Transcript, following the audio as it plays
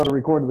to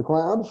record to the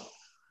cloud.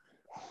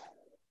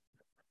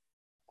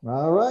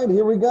 All right,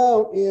 here we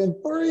go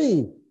in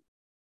 3,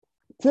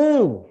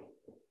 2.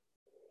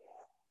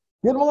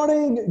 Good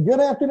morning, good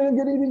afternoon,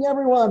 good evening,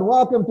 everyone.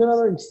 Welcome to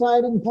another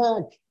exciting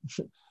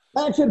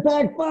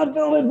action-packed,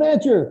 fun-filled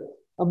adventure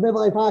of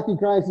Midlife Hockey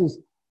Crisis,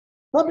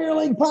 the Beer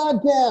League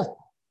podcast.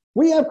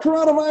 We have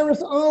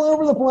coronavirus all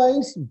over the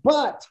place,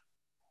 but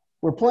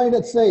we're playing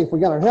it safe. We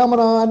got our helmet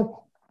on,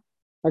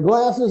 our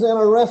glasses, and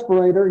our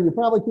respirator. You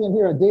probably can't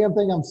hear a damn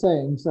thing I'm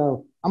saying,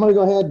 so I'm going to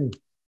go ahead and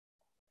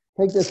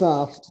take this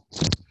off.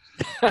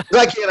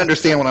 I can't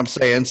understand what I'm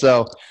saying,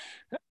 so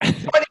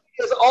joining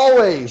me as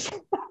always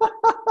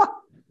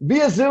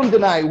via Zoom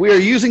tonight. We are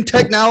using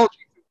technology.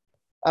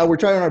 We're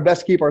trying our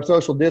best to keep our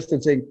social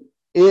distancing.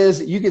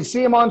 You can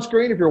see him on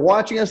screen if you're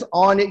watching us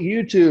on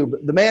YouTube.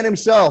 The man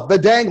himself, the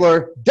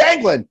Dangler,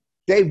 Dangling,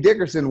 Dave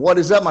Dickerson. What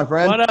is up, my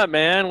friend? What up,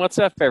 man? What's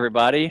up,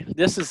 everybody?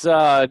 This is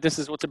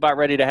what's about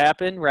ready to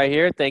happen right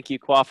here. Thank you,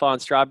 Quafa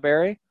and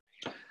Strawberry.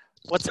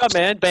 What's up,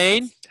 man?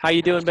 Bane, how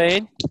you doing,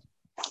 Bane?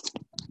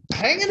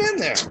 Hanging in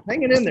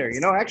there.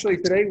 You know, actually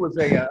today was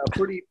a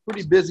pretty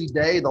busy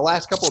day. The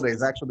last couple of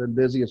days actually been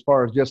busy as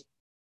far as just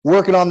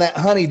working on that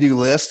honeydew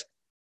list.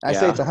 I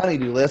say it's a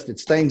honeydew list.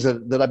 It's things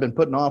that I've been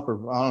putting off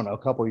for, I don't know, a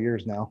couple of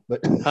years now.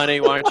 But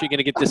honey, why aren't you going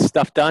to get this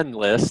stuff done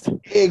list?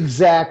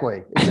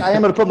 Exactly. I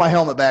am going to put my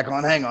helmet back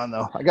on. Hang on,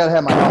 though. I got to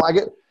have my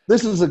helmet.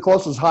 This is the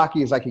closest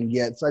hockey as I can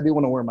get, so I do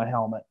want to wear my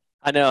helmet.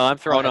 I know. I'm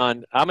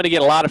going to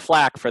get a lot of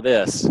flack for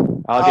this.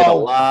 I'll get a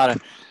lot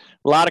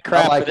of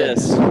crap for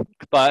this.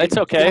 But it's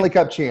okay. Stanley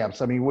Cup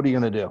champs. I mean, what are you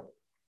going to do?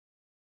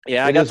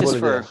 Yeah, I got this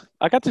for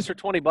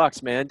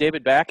 $20, man.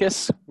 David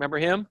Backus, remember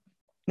him?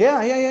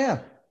 Yeah.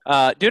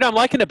 Dude, I'm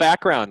liking the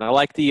background. I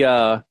like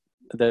the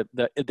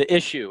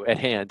issue at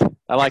hand.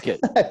 I like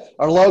it.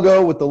 Our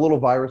logo with the little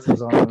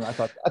viruses on it. I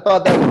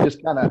thought that was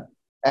just kind of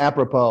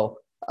apropos.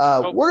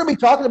 We're going to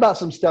be talking about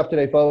some stuff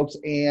today, folks,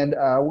 and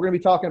we're going to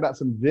be talking about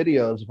some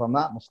videos, if I'm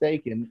not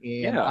mistaken.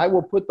 And I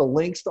will put the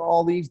links to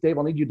all these. Dave,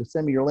 I'll need you to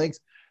send me your links.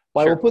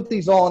 But I will put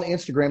these all on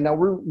Instagram. Now,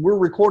 we're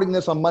recording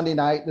this on Monday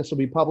night. This will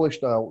be published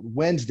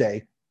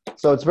Wednesday.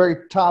 So it's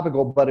very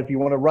topical. But if you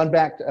want to run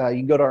back, you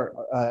can go to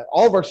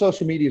all of our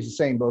social media is the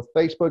same, both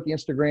Facebook,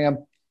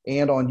 Instagram,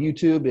 and on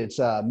YouTube. It's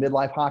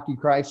Midlife Hockey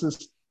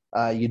Crisis.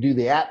 You do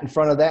the @ in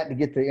front of that to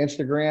get to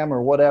Instagram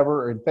or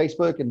whatever, or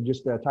Facebook, and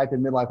just type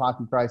in Midlife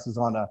Hockey Crisis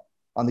on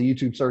the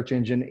YouTube search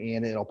engine,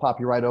 and it'll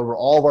pop you right over.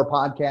 All of our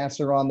podcasts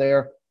are on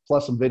there,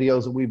 plus some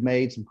videos that we've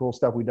made, some cool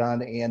stuff we've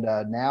done. And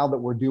now that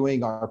we're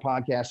doing our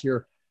podcast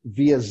here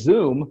via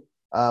Zoom,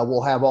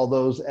 we'll have all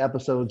those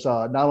episodes,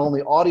 not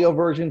only audio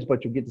versions,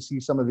 but you'll get to see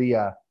some of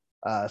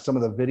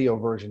the video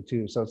version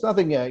too. So it's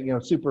nothing,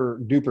 super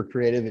duper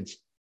creative. It's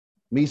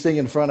me singing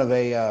in front of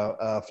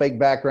a fake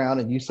background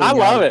and you singing. I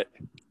love it.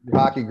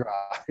 Hockey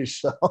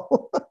garage.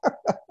 So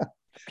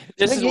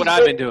this is what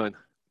I've been doing.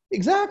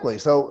 Exactly.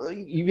 So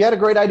you had a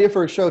great idea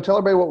for a show. Tell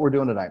everybody what we're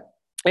doing tonight.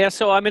 Yeah,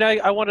 so I mean,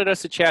 I wanted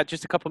us to chat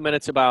just a couple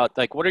minutes about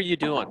like, what are you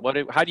doing?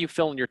 How do you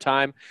fill in your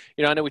time?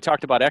 You know, I know we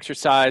talked about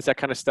exercise, that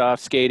kind of stuff,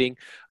 skating.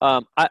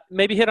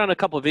 Maybe hit on a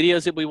couple of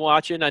videos that we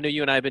watching. I know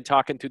you and I have been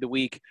talking through the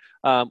week.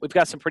 We've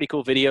got some pretty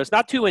cool videos,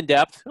 not too in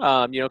depth,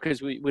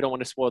 because we don't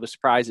want to spoil the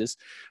surprises.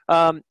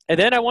 And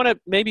then I want to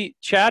maybe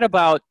chat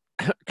about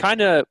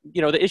kind of,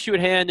 the issue at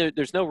hand.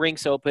 There's no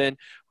rinks open.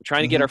 We're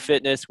trying to get our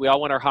fitness. We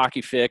all want our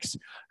hockey fix.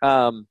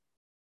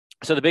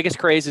 So the biggest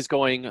craze is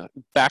going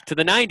back to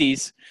the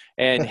 90s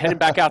and heading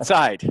back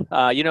outside.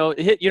 You don't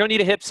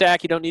need a hip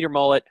sack. You don't need your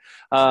mullet.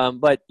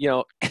 But,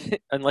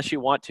 unless you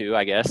want to,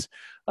 I guess,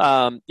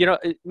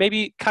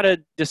 maybe kind of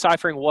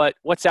deciphering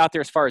what's out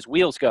there as far as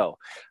wheels go.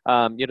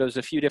 There's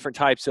a few different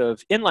types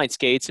of inline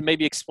skates, and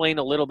maybe explain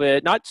a little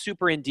bit, not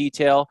super in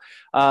detail,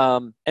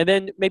 and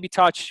then maybe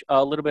touch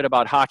a little bit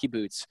about hockey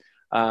boots.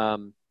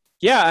 And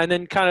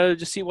then kind of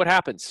just see what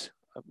happens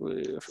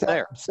from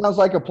there. Sounds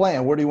like a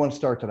plan. Where do you want to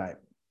start tonight?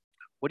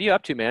 What are you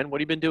up to, man?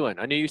 What have you been doing?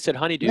 I know you said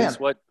honeydews.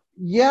 What?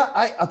 Yeah,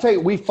 I'll tell you.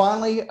 We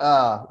finally,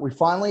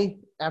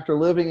 after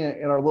living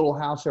in our little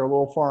house, our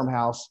little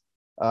farmhouse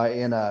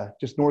in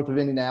just north of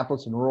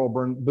Indianapolis in rural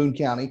Boone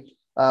County,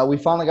 we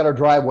finally got our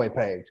driveway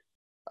paved,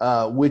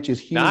 which is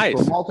huge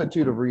for a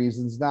multitude of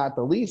reasons. Not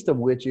the least of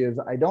which is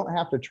I don't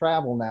have to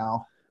travel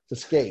now to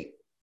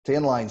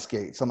inline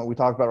skate, something we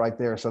talked about right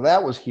there. So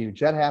that was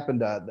huge. That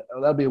happened.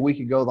 That'll be a week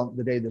ago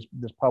the day this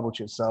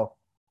publishes. So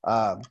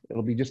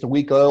it'll be just a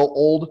week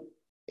old.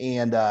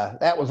 And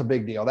that was a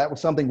big deal. That was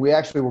something we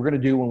actually were going to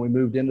do when we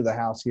moved into the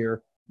house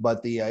here.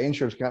 But the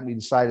insurance company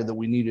decided that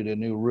we needed a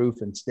new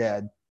roof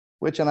instead,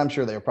 and I'm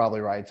sure they were probably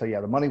right. So,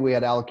 the money we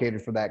had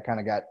allocated for that kind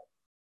of got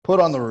put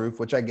on the roof,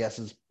 which I guess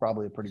is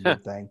probably a pretty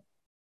good thing.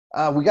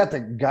 We got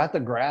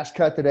the grass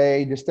cut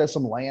today, just does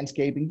some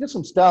landscaping, just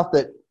some stuff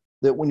that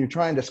when you're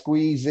trying to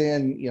squeeze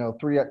in,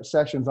 3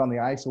 sessions on the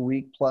ice a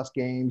week, plus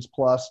games,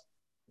 plus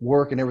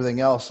work and everything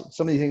else,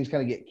 some of these things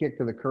kind of get kicked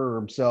to the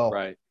curb. So,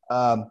 right.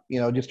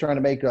 Just trying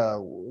to make a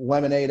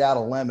lemonade out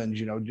of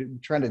lemons,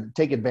 trying to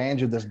take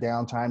advantage of this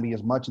downtime to get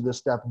as much of this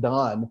stuff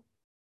done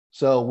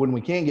So when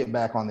we can get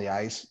back on the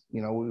ice,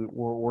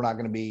 we're not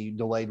going to be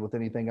delayed with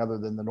anything other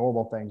than the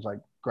normal things like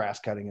grass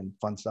cutting and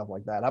fun stuff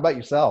like that. How about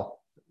yourself?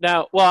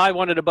 Now, well, I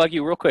wanted to bug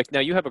you real quick. Now,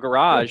 you have a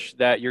garage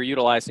that you're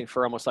utilizing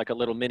for almost like a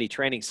little mini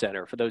training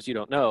center. For those you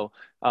don't know,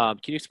 can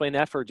you explain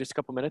that for just a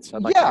couple minutes?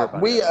 I'd like to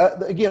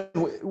hear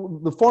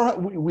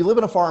about we live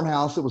in a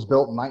farmhouse that was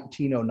built in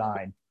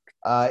 1909.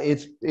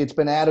 It's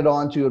been added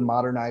on to and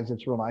modernized.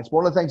 It's real nice.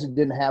 One of the things it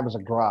didn't have was a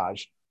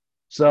garage.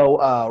 So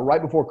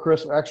right before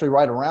Christmas, actually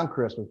right around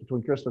Christmas,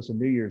 between Christmas and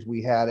New Year's,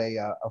 we had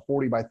a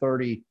 40 by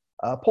 30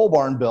 pole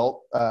barn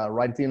built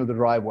right at the end of the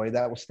driveway.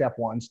 That was step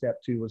one. Step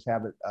two was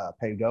have it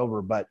paved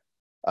over. But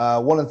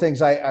one of the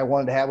things I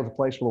wanted to have was a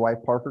place for the wife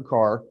park her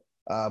car,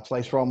 a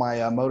place for all my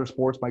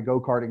motorsports, my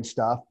go-karting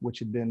stuff, which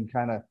had been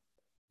kind of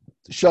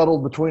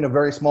shuttled between a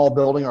very small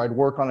building, or I'd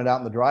work on it out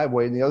in the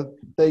driveway. And the other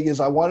thing is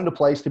I wanted a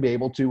place to be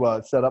able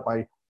to set up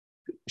my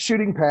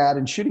shooting pad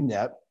and shooting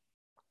net.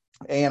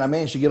 And I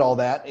managed to get all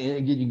that. And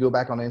again, you can go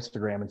back on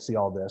Instagram and see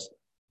all this.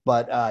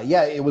 But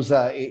it was.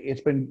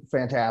 It's been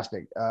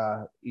fantastic.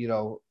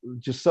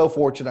 Just so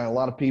fortunate. A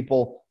lot of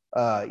people,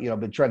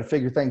 been trying to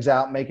figure things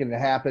out, making it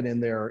happen in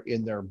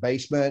their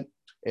basement,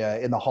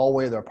 in the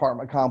hallway of their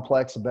apartment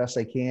complex the best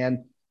they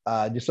can.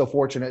 Just so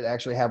fortunate to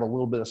actually have a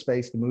little bit of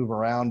space to move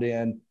around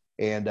in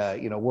and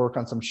work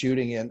on some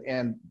shooting.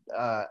 And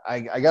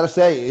I got to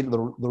say, the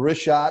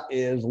wrist shot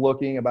is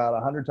looking about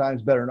 100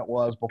 times better than it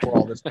was before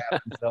all this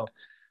happened. So.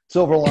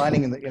 Silver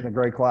lining in the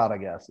gray cloud, I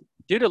guess.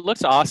 Dude, it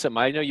looks awesome.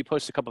 I know you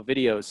posted a couple of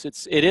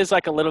videos. It is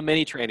like a little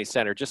mini training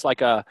center, just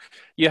like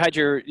you had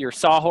your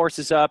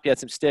sawhorses up, you had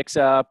some sticks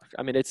up.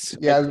 I mean,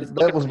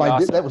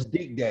 that was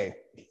Deke Day.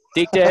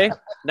 Deke Day,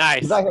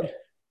 nice.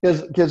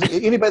 Because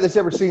anybody that's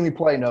ever seen me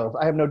play knows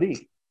I have no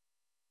Deke.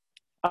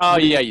 Oh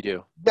yeah, you do.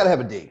 You got to have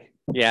a Deke.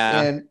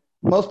 Yeah. And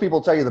most people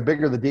tell you the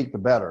bigger the Deke, the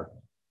better.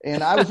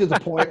 And I was at the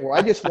point where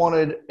I just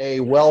wanted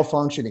a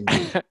well-functioning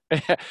deke.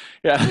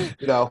 Yeah.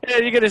 Yeah,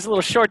 you get this little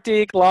short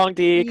deke, long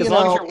deke, as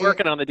long as you're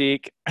working on the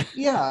deke.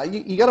 Yeah,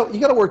 you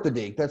gotta work the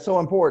deke. That's so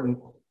important.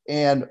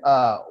 And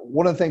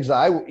one of the things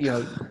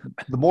the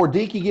more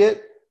deke you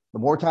get, the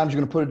more times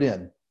you're going to put it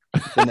in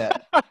the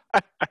net.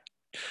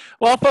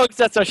 Well, folks,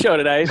 that's our show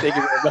today. Thank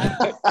you very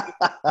much.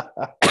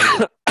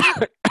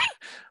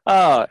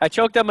 Oh, I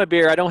choked on my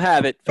beer. I don't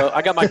have it.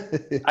 I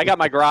got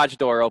my garage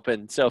door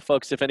open. So,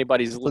 folks, if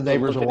anybody's the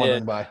neighbors are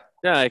wondering by.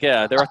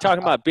 Yeah, they were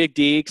talking about big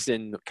dekes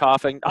and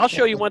coughing. I'll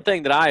show you one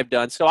thing that I've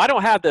done. So I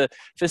don't have the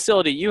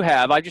facility you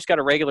have. I just got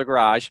a regular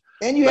garage.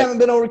 And you haven't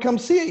been over to come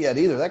see it yet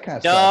either. That kind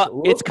of stuff.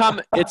 No,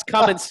 it's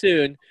coming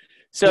soon.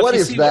 So what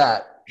is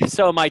that?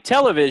 So my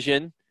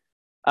television.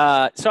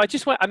 So I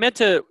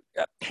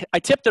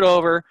tipped it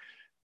over.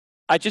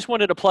 I just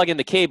wanted to plug in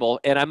the cable,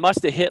 and I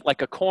must have hit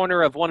like a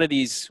corner of one of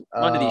these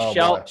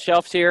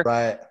shelves here.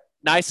 Right.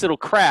 Nice little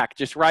crack,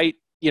 just right.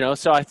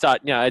 So I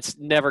thought, it's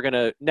never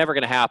gonna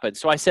happen.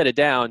 So I set it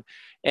down,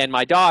 and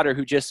my daughter,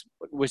 who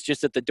was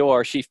just at the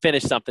door, she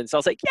finished something. So I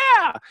was like,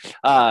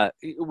 yeah.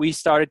 We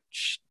started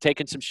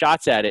taking some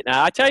shots at it.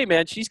 Now I tell you,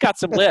 man, she's got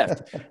some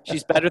lift.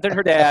 She's better than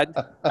her dad.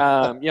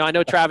 I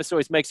know Travis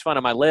always makes fun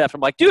of my lift.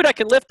 I'm like, dude, I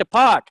can lift a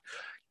puck,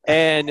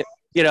 and.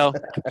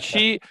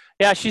 She's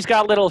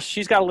got a little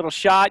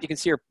shot. You can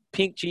see her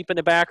pink Jeep in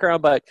the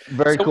background, but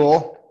very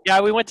cool.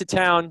 Yeah, we went to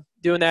town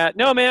doing that.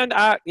 No, man,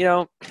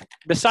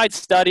 besides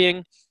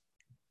studying,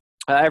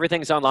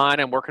 everything's online.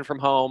 I'm working from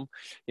home,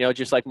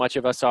 just like much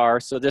of us are.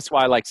 So that's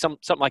why like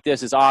something like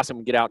this is awesome.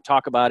 We get out and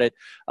talk about it,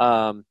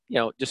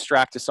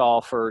 distract us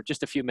all for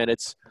just a few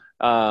minutes.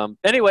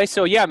 Anyway,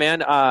 so yeah,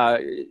 man,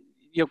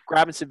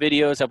 grabbing some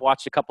videos. I've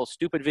watched a couple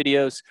stupid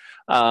videos,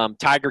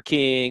 Tiger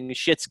King,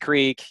 Schitt's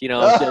Creek,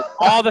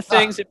 all the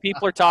things that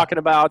people are talking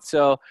about.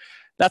 So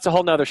that's a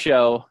whole nother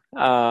show.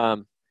 But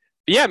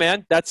yeah,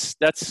 man, that's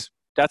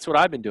what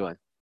I've been doing.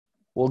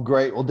 Well,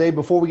 great. Well, Dave,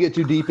 before we get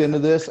too deep into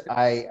this,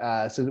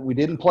 I said we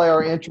didn't play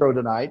our intro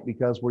tonight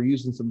because we're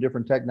using some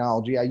different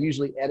technology. I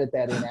usually edit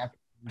that in after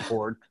the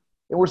record,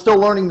 and we're still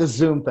learning the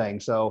Zoom thing.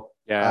 So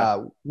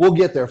yeah, we'll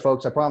get there,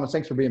 folks. I promise.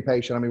 Thanks for being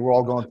patient. I mean, we're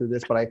all going through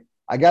this, but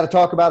I got to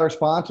talk about our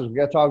sponsors. We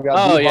got to talk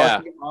about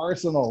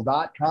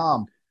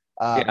HockeyArsenal.com.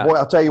 Boy,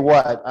 I'll tell you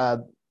what.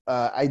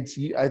 I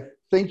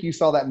think you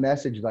saw that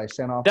message that I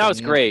sent off. That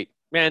was great,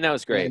 man. That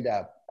was great.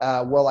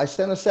 And, well, I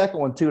sent a second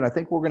one too, and I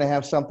think we're going to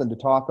have something to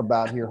talk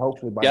about here.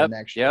 Hopefully by the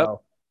next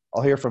show,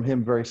 I'll hear from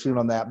him very soon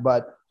on that.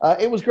 But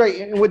it was great.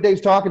 And what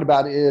Dave's talking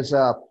about is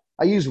I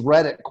use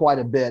Reddit quite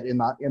a bit in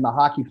the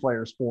hockey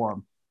players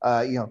forum.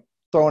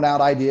 Throwing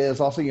out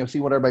ideas, also see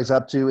what everybody's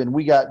up to, and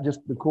we got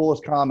just the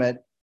coolest comment.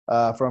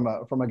 From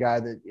a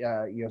guy that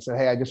said,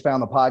 "Hey, I just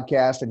found the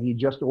podcast," and he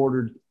just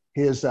ordered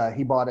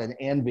he bought an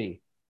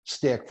Envy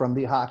stick from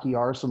the Hockey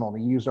Arsenal.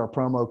 And he used our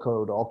promo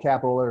code, all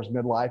capital letters,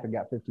 midlife, and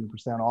got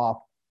 15%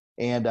 off.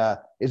 And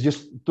is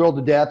just thrilled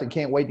to death and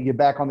can't wait to get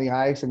back on the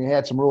ice. And he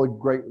had some really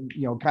great,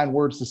 kind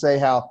words to say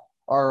how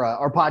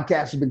our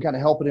podcast has been kind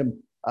of helping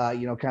him,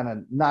 kind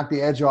of knock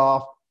the edge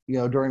off,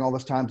 during all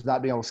this time to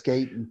not being able to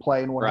skate and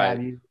play and what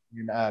have you.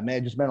 And man,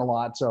 it just meant a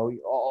lot. So,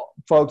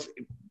 folks,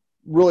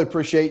 really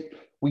appreciate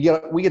we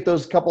get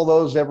those couple of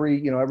those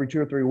every 2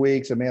 or 3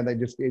 weeks, and man,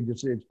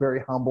 it's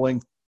very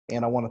humbling,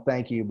 and I want to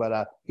thank you.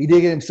 But he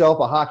did get himself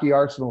a Hockey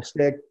Arsenal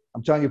stick.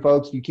 I'm telling you,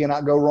 folks, you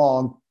cannot go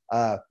wrong.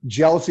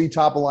 Jealousy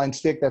top of line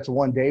stick. That's the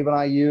one Dave and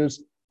I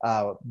use.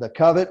 The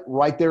Covet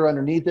right there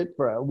underneath it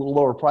for a little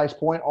lower price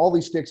point. All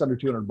these sticks under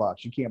 $200.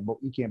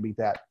 You can't beat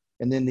that.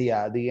 And then the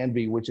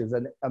Envy, which is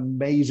an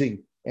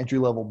amazing entry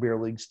level beer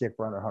league stick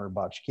for under $100.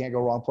 You can't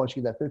go wrong. Plus,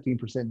 you get that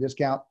 15%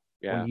 discount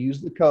when you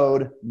use the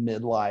code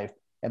midlife.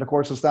 And of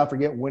course, let's not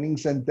forget Winning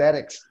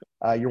Synthetics,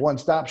 your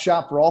one-stop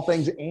shop for all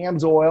things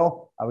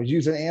AMSOIL. I was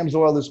using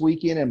AMSOIL this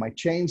weekend in my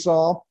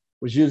chainsaw.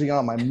 Was using it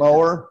on my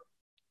mower.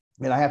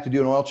 And I have to do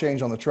an oil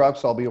change on the truck,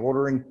 so I'll be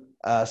ordering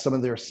some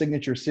of their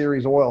signature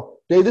series oil.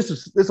 Dave,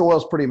 this oil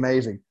is pretty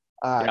amazing.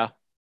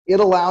 It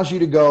allows you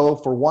to go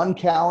for 1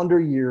 calendar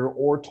year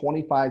or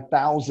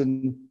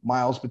 25,000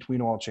 miles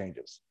between oil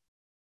changes.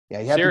 Yeah,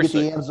 you have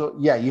Seriously? to get the AMSOIL.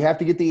 Yeah, you have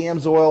to get the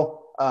AMSOIL.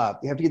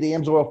 You have to get the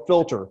AMSOIL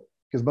filter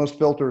because most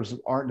filters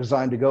aren't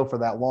designed to go for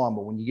that long.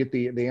 But when you get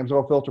the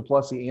AMSOIL filter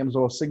plus the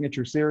AMSOIL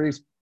signature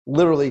series,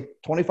 literally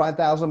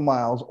 25,000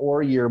 miles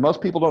or a year.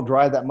 Most people don't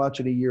drive that much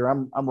in a year.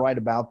 I'm right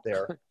about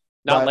there.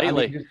 Not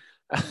lately.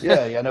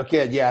 No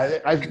kid.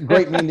 Yeah,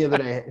 great meme the other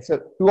day.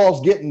 So who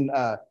all's getting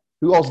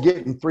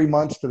 3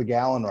 months to the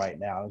gallon right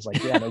now? I was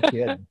like, yeah, no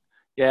kidding.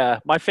 Yeah,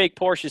 my fake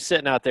Porsche is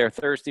sitting out there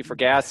thirsty for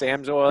gas,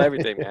 AMSOIL,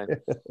 everything,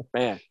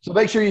 man. So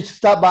make sure you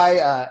stop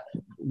by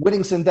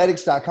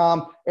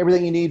winningsynthetics.com.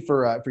 Everything you need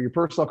for your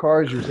personal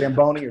cars, your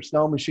Zamboni, your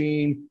snow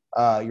machine,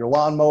 your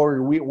lawnmower,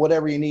 your wheel,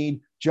 whatever you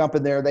need, jump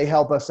in there. They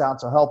help us out,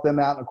 so help them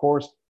out. And of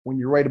course, when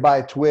you're ready to buy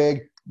a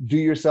twig, do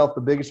yourself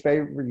the biggest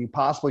favor you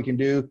possibly can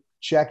do.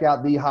 Check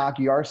out the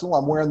Hockey Arsenal.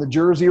 I'm wearing the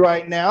jersey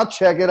right now.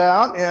 Check it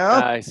out. Yeah.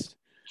 Nice.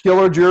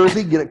 Killer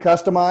jersey. Get it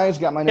customized.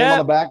 Got my name on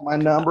the back, my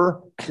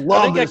number.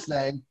 Love this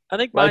thing. I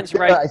think mine's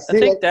right. I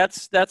think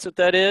that's what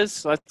that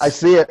is. I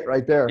see it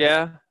right there.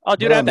 Yeah. Oh,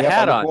 dude, I have the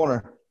hat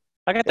on.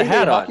 I got the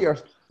hat on.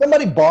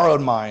 Somebody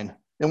borrowed mine.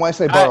 And when I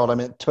say borrowed, I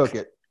meant took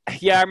it.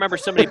 Yeah, I remember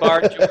somebody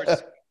borrowed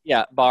yours.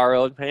 Yeah,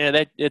 borrowed.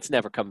 Man, it's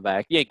never coming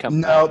back. You ain't coming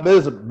back. No, it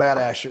is a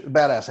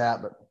badass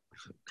hat, but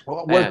we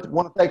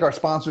want to thank our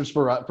sponsors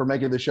for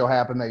making this show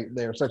happen.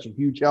 They are such a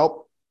huge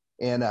help,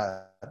 and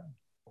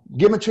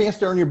give them a chance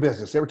to earn your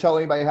business. Never tell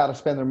anybody how to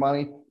spend their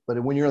money,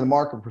 but when you're in the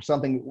market for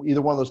something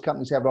either one of those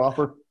companies have to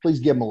offer, please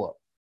give them a look.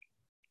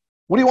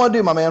 What do you want to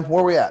do, my man?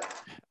 Where are we at?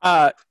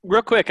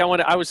 Real quick,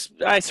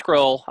 I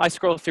scroll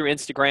through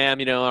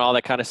Instagram, and all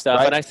that kind of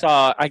stuff, and I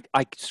saw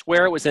I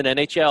swear it was an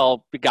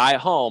NHL guy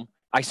at home.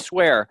 I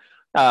swear,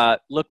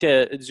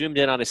 zoomed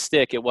in on his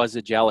stick. It was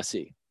a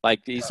Jealousy.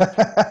 Like he's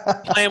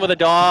playing with a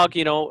dog,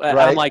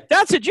 I'm like,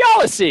 that's a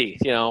Jealousy,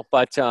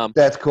 but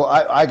that's cool.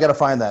 I got to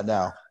find that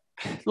now.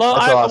 Well,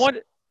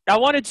 awesome. I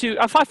wanted to,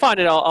 if I find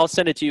it, I'll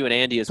send it to you and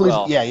Andy as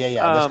well. Yeah.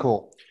 That's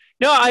cool.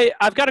 No,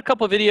 I've got a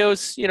couple of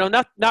videos,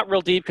 not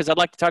real deep because I'd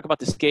like to talk about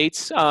the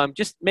skates.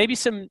 Just maybe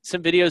some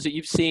videos that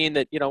you've seen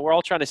that, we're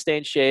all trying to stay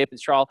in shape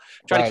and try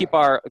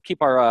to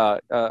keep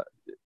our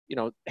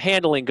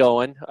handling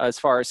going as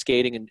far as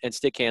skating and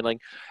stick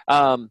handling.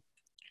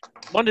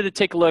 Wanted to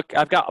take a look.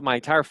 I've got my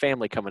entire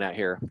family coming out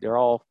here. They're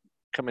all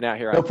coming out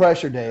here. No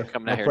pressure, Dave.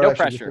 Coming out here. No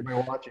pressure.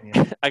 Watching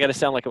you. I got to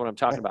sound like what I'm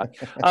talking about.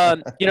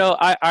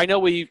 I know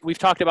we've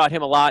talked about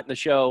him a lot in the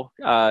show.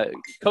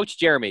 Coach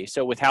Jeremy.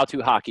 So with How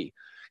to Hockey.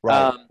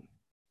 Right.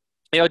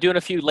 Doing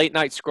a few late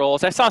night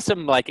scrolls. I saw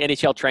some like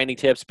NHL training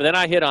tips, but then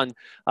I hit on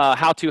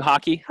How to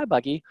Hockey. Hi,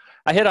 Buggy.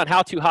 I hit on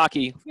How to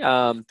Hockey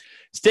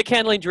stick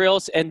handling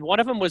drills, and one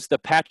of them was the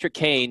Patrick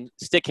Kane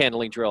stick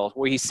handling drill,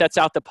 where he sets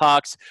out the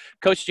pucks.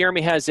 Coach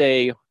Jeremy has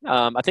I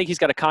think he's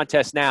got a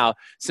contest now,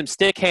 some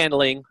stick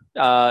handling,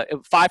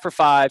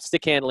 5-for-5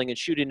 stick handling and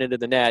shooting into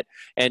the net,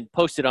 and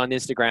post it on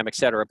Instagram,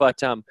 etc.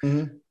 But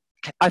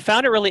I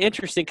found it really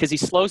interesting because he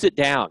slows it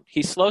down.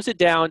 He slows it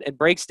down and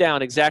breaks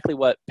down exactly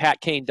what Pat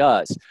Kane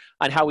does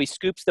on how he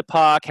scoops the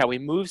puck, how he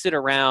moves it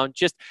around.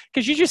 Just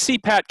because you just see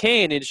Pat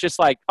Kane and it's just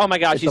like, oh my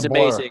gosh, he's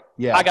amazing.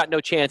 Yeah. I got no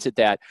chance at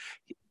that.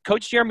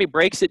 Coach Jeremy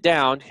breaks it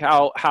down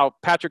how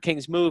Patrick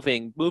King's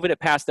moving it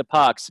past the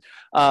pucks.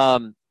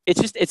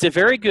 It's a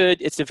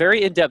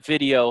very in-depth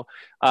video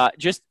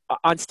just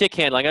on stick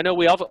handling. I know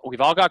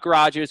we've all got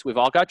garages, we've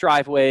all got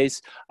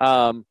driveways,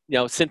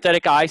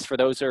 synthetic ice for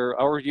those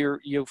or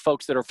you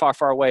folks that are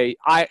far away,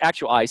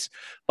 actual ice.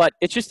 But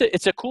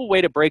it's a cool way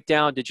to break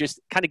down to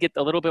just kind of get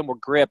a little bit more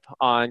grip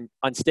on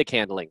stick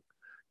handling.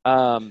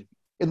 And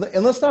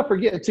let's not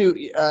forget too,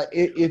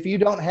 if you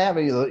don't have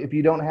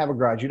a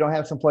garage, you don't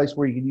have some place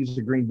where you can use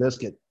the green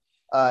biscuit,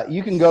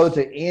 you can go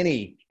to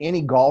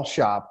any golf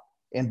shop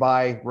and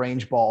buy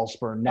range balls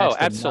for next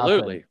to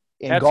absolutely.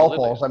 nothing. Golf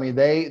balls, I mean,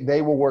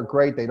 they will work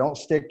great. They don't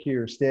stick to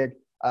your stick.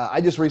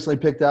 I just recently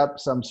picked up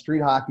some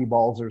street hockey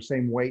balls that are the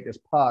same weight as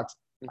pucks.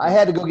 I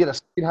had to go get a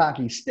street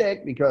hockey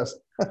stick because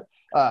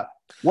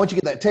once you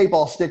get that tape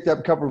all sticked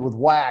up, covered with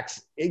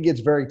wax, it gets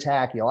very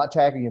tacky, a lot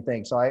tackier than you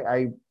think. So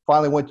I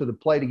finally went to the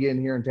plate again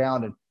here in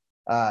town,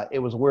 and it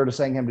was weird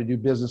saying him to do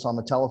business on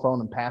the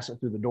telephone and pass it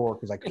through the door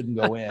because I couldn't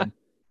go in.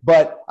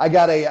 But I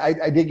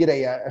did get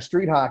a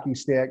street hockey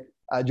stick.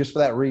 just for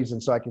that reason,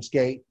 so I can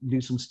skate,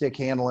 do some stick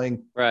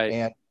handling. Right.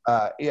 And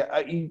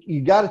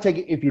you got to take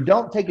it. If you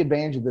don't take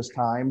advantage of this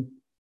time,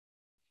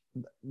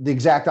 the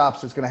exact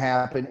opposite is going to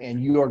happen,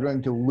 and you are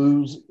going to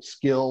lose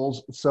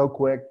skills so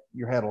quick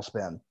your head will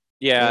spin.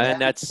 Yeah, and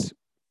that's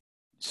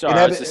sorry,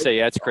 I was to say,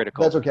 yeah, it's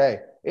critical. That's okay.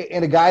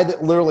 And a guy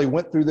that literally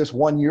went through this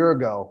 1 year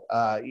ago,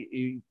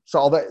 you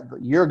saw that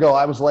a year ago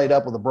I was laid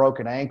up with a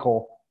broken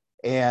ankle,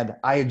 and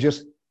I had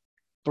just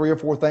 3 or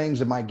 4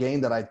 things in my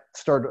game that I'd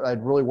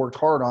really worked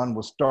hard on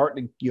was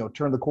starting to,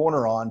 turn the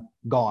corner on,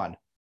 gone.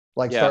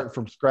 Like starting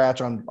from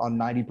scratch on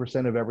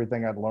 90% of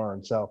everything I'd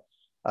learned. So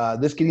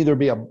this can either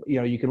be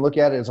you can look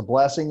at it as a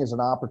blessing, as an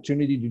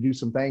opportunity to do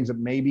some things that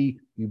maybe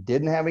you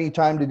didn't have any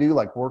time to do,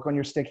 like work on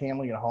your stick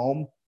handling at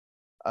home,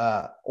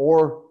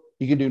 or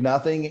you can do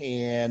nothing.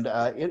 And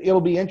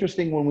it'll be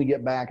interesting when we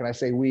get back. And I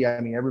say we, I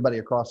mean everybody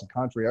across the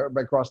country,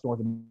 everybody across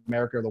North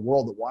America, or the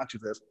world that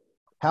watches this,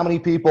 how many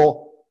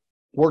people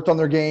worked on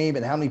their game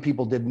and how many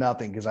people did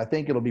nothing, because I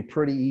think it'll be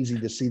pretty easy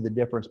to see the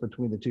difference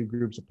between the two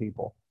groups of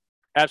people.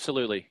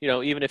 Absolutely.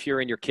 Even if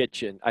you're in your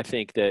kitchen, I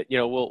think that,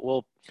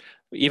 we'll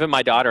even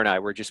my daughter and I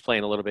were just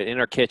playing a little bit in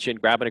our kitchen,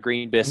 grabbing a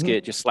green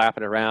biscuit, just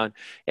slapping it around.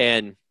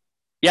 And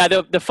yeah,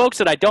 the folks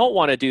that I don't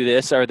want to do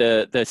this are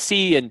the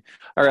C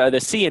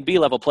and B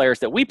level players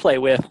that we play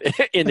with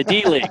in the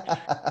D League.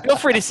 Feel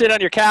free to sit on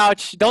your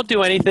couch. Don't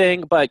do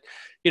anything. But,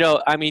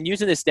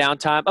 using this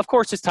downtime, of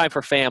course, it's time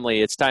for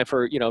family. It's time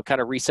for, kind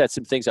of reset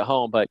some things at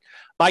home. But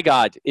my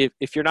God,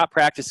 if you're not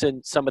practicing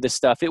some of this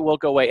stuff, it will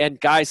go away. And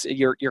guys,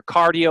 your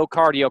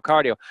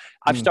cardio.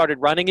 I've started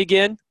running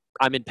again.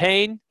 I'm in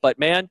pain, but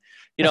man,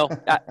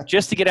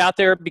 just to get out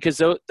there,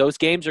 because those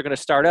games are going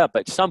to start up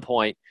at some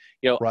point.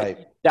 Right.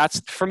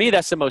 That's for me.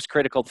 That's the most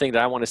critical thing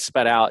that I want to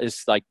spit out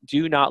is like,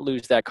 do not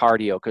lose that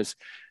cardio, because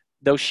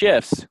those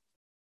shifts,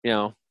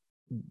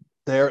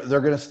 they're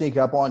going to sneak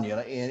up on you.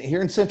 And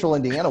here in Central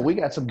Indiana, we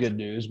got some good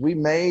news. We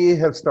may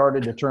have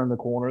started to turn the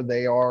corner.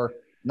 They are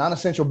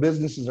non-essential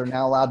businesses are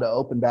now allowed to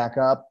open back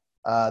up.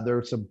 There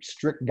are some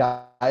strict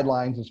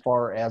guidelines as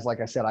far as, like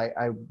I said,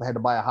 I had to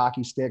buy a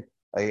hockey stick,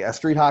 a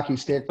street hockey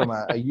stick from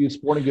a used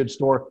sporting goods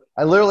store.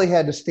 I literally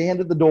had to stand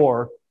at the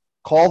door,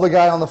 call the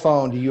guy on the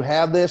phone. Do you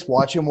have this?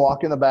 Watch him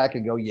walk in the back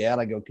and go, yeah.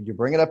 And I go, could you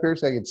bring it up here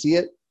so I can see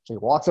it? So he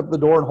walks up the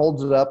door and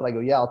holds it up. And I go,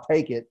 yeah, I'll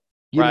take it.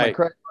 Give him my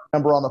credit card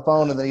number on the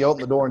phone. And then he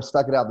opened the door and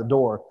stuck it out the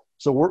door.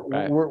 So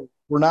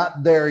we're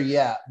not there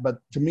yet. But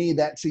to me,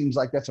 that seems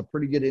like that's a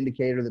pretty good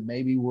indicator that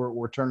maybe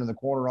we're turning the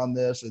corner on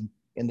this, and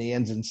the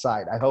end's in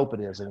sight. I hope it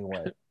is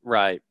anyway.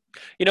 Right.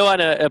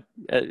 On a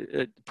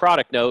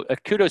product note,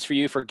 kudos for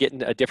you for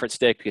getting a different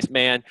stick, because,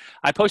 man,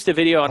 I posted a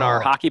video on our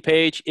hockey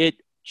page. It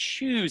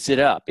chews it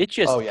up. It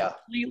just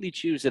completely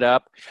chews it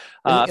up. If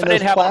I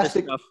didn't have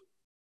plastic, all this stuff,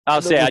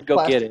 I'll say I'd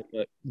go get it.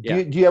 But,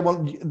 yeah. Do you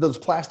have those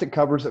plastic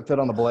covers that fit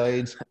on the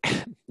blades?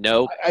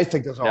 No. I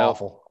think those are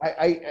awful.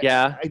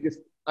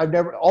 I've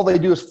never – all they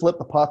do is flip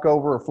the puck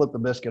over or flip the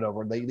biscuit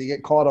over. They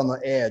get caught on the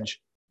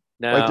edge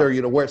right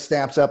there, where it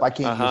snaps up. I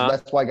can't use it.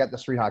 That's why I got the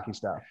street hockey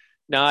stuff.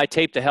 No, I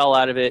taped the hell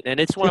out of it, and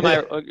it's one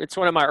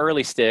of my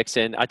early sticks.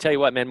 And I tell you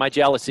what, man, my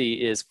jealousy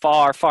is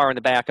far, far in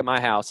the back of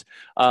my house.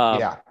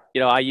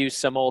 I used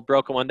some old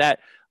broken one that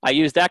I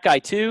used that guy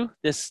too.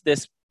 This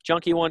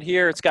junky one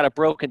here, it's got a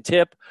broken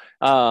tip.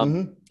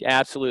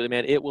 Absolutely,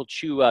 man, it will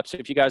chew up. So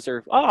if you guys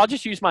are, I'll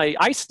just use my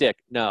ice stick.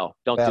 No,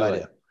 don't do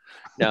it.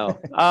 No,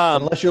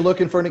 unless you're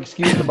looking for an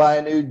excuse to buy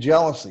a new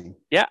jealousy.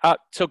 Yeah,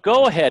 so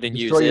go ahead and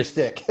use it. Your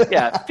stick.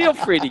 Yeah, feel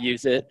free to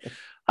use it. You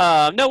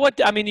got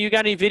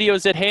any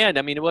videos at hand?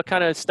 What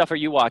kind of stuff are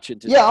you watching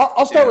today? Yeah,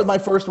 I'll start with my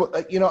first one.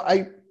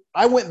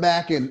 I went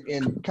back and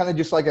kind of,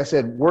 just like I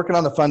said, working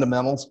on the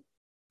fundamentals.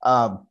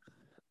 I've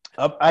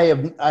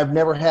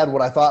never had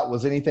what I thought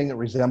was anything that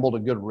resembled a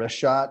good wrist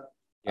shot.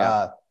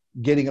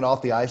 Getting it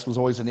off the ice was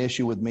always an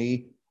issue with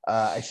me.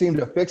 I seem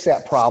to fix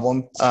that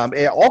problem.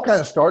 It all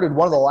kind of started,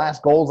 one of the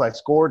last goals I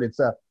scored.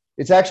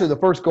 It's actually the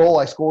first goal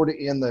I scored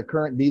in the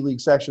current D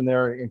League section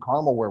there in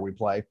Carmel where we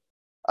play.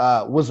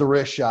 Was a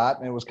wrist shot,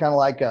 and it was kind of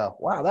like,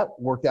 wow, that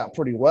worked out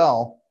pretty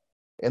well.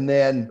 And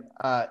then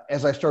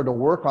as I started to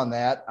work on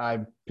that, I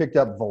picked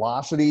up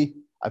velocity.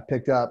 I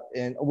picked up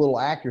a little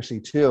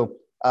accuracy too.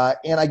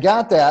 And I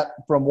got that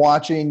from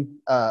watching,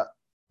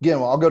 again,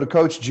 I'll go to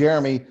Coach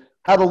Jeremy,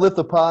 how to lift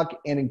the puck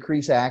and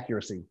increase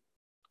accuracy.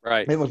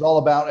 Right. It was all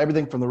about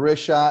everything from the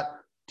wrist shot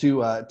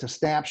to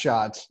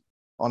snapshots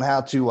on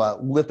how to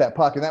lift that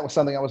puck. And that was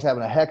something I was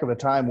having a heck of a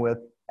time with.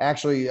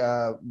 Actually,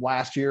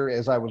 last year,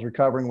 as I was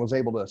recovering, was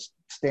able to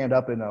stand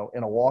up in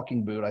a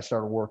walking boot. I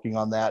started working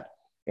on that,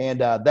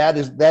 and that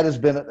has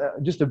been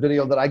just a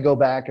video that I go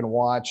back and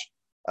watch,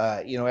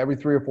 every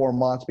 3 or 4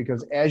 months,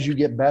 because as you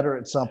get better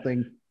at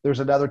something, there's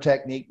another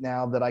technique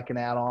now that I can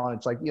add on.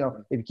 It's like,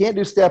 if you can't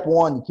do step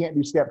 1, you can't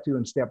do step 2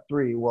 and step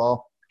 3.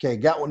 Well, okay,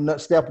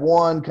 got step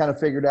 1 kind of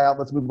figured out.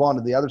 Let's move on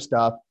to the other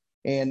stuff.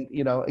 And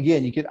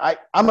again,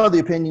 I'm of the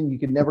opinion you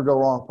can never go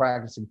wrong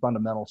practicing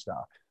fundamental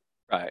stuff.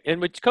 Right.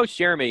 And with Coach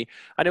Jeremy,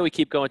 I know we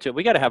keep going to it.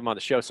 We got to have him on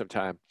the show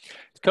sometime.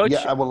 Coach,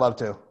 Yeah, I would love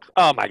to.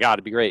 oh my God,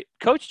 it'd be great.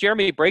 Coach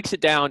Jeremy breaks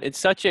it down in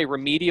such a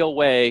remedial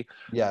way.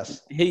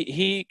 Yes.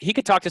 He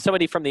could talk to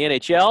somebody from the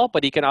NHL,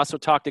 but he can also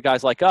talk to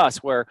guys like us,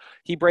 where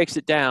he breaks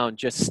it down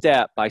just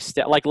step by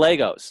step, like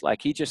Legos.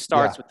 Like he just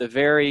starts with the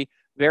very,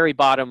 very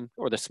bottom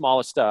or the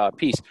smallest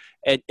piece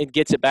and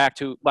gets it back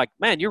to like,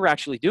 man, you're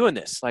actually doing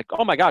this. Like,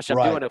 oh my gosh, I'm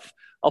doing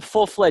a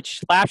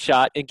full-fledged slap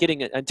shot and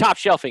getting it and top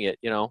shelving it,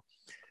 you know.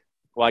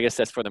 Well, I guess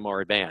that's for the more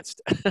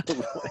advanced.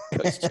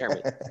 Coach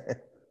Jeremy.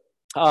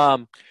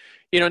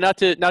 You know, not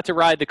to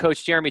ride the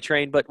Coach Jeremy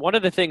train, but one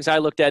of the things I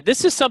looked at,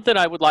 this is something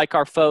I would like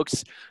our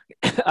folks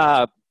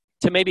to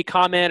maybe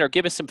comment or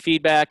give us some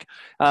feedback.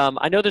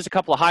 I know there's a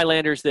couple of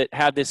Highlanders that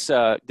have this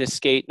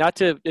skate, not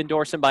to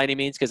endorse them by any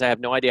means because I have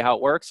no idea how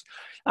it works.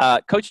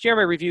 Coach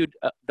Jeremy reviewed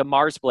the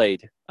Mars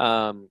Blade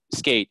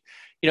skate.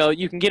 You know,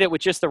 you can get it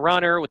with just the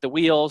runner, with the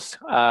wheels,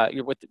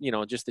 with, you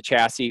know, just the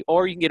chassis,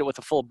 or you can get it with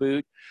a full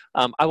boot.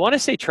 I want to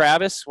say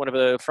Travis, one of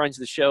the friends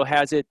of the show,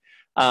 has it.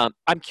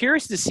 I'm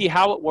curious to see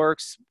how it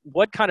works,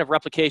 what kind of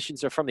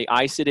replications are from the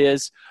ice it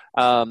is,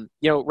 you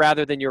know,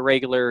 rather than your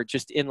regular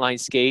just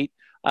inline skate.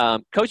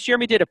 Coach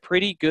Jeremy did a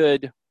pretty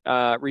good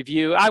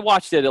review. I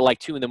watched it at like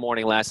 2 a.m.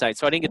 last night,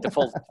 so I didn't get the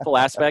full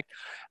aspect.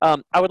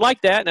 I would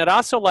like that, and I'd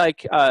also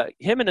like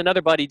him and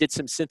another buddy did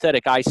some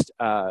synthetic ice.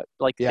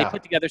 They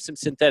put together some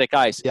synthetic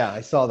ice. Yeah,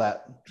 I saw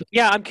that.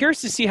 Yeah, I'm curious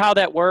to see how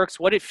that works,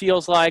 what it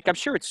feels like. I'm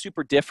sure it's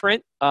super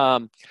different.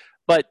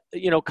 But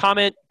you know,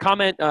 comment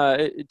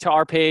to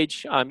our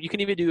page. You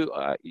can even do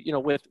you know,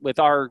 with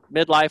our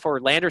midlife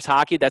or Landers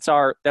Hockey. That's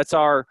our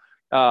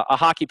a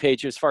hockey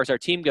page as far as our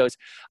team goes.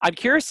 I'm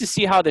curious to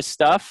see how this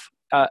stuff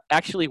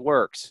actually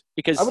works,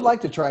 because I would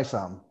like to try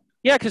some.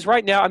 Yeah, because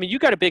right now, I mean, you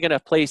got a big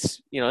enough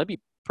place. You know, it'd be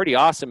pretty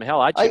awesome.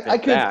 Hell,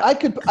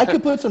 I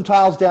could put some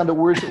tiles down to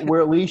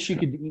where at least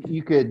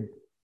you could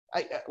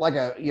like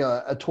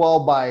a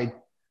 12 by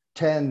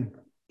 10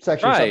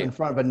 section up in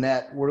front of a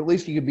net, where at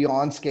least you could be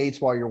on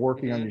skates while you're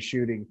working on your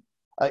shooting.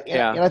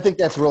 And I think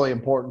that's really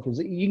important, because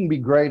you can be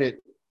great at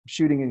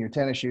shooting in your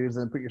tennis shoes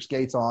and put your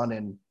skates on,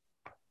 and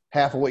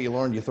half of what you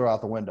learned you throw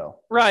out the window.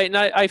 Right, and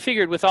I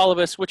figured with all of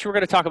us, which we're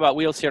going to talk about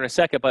wheels here in a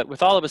second, but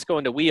with all of us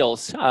going to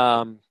wheels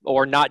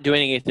or not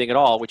doing anything at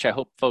all, which I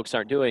hope folks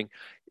aren't doing,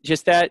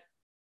 just that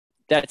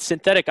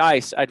synthetic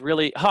ice, I'd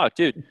really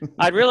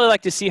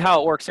like to see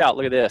how it works out.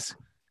 Look at this.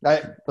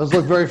 Those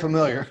look very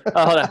familiar.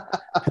 Oh, hold on.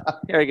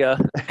 Here we go.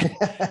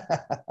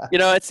 You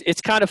know,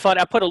 it's kind of fun.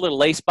 I put a little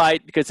lace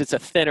bite because it's a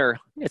thinner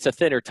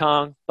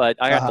tongue, but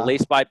I got the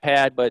lace bite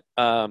pad. But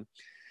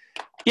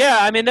yeah,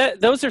 I mean,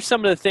 those are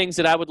some of the things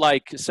that I would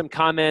like some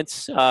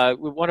comments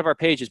with one of our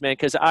pages, man,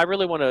 because I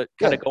really want to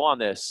kind of go on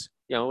this.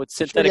 You know, with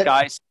synthetic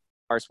ice,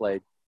 Mars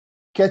Blade.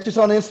 Catch us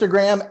on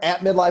Instagram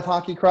at Midlife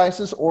Hockey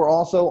Crisis, or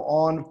also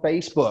on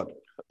Facebook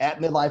at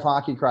Midlife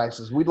Hockey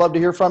Crisis. We'd love to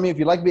hear from you. If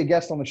you'd like to be a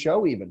guest on the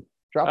show, even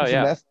drop us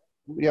a message.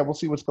 Yeah, we'll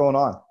see what's going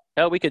on.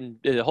 Hell, we can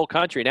the whole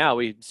country now.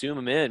 We zoom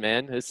them in,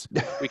 man.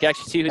 We can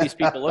actually see who these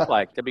people look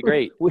like. That'd be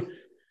great.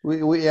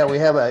 We have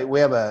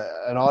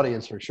an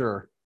audience for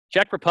sure.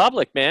 Czech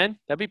Republic, man.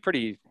 That'd be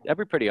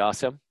pretty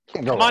awesome.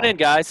 Come on in,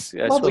 guys.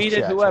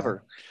 Sweden,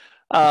 whoever.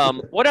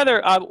 What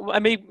other? I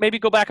maybe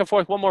go back and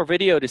forth one more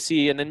video to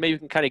see, and then maybe we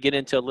can kind of get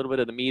into a little bit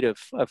of the meat of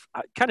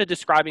kind of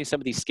describing some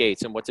of these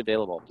skates and what's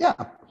available. Yeah,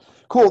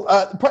 cool.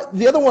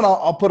 The other one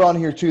I'll put on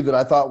here too that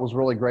I thought was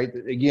really great.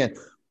 Again,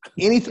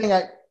 anything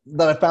that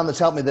I found that's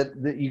helped me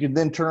that you can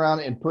then turn around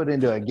and put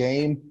into a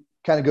game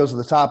kind of goes to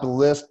the top of the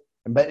list.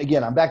 But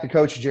again, I'm back to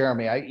Coach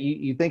Jeremy.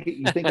 You think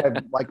I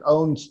like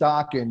own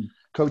stock in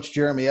Coach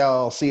Jeremy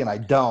LLC, and I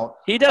don't.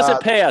 He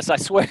doesn't pay us, I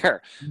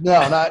swear.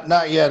 No,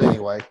 not yet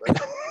anyway.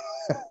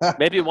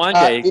 Maybe one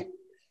day. It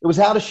was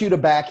how to shoot a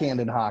backhand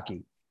in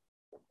hockey.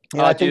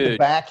 I think the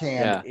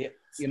backhand,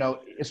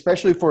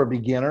 especially for a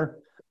beginner,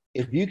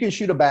 if you can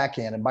shoot a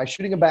backhand, and by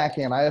shooting a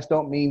backhand, I just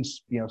don't mean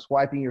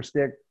swiping your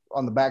stick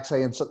on the back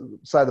side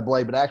of the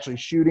blade, but actually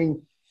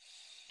shooting,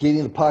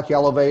 getting the puck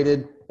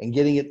elevated, and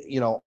getting it,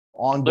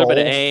 on a little bit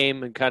of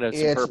aim and kind of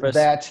some purpose.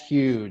 That's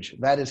huge.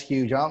 That is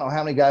huge. I don't know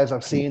how many guys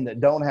I've seen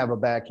that don't have a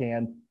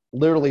backhand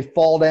literally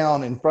fall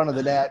down in front of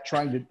the net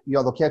trying to,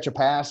 they'll catch a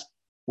pass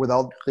where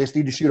they just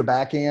need to shoot a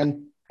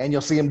backhand, and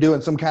you'll see them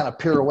doing some kind of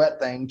pirouette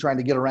thing, trying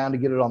to get around to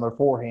get it on their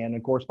forehand. And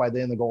of course, by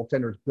then the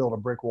goaltender's built a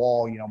brick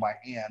wall, by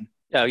hand.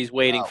 Yeah, he's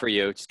waiting for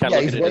you. Just kind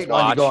of looking at his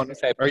watch. Going,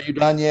 are you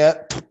done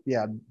yet?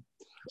 Yeah.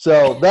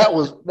 So that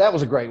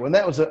was a great one.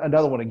 That was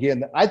another one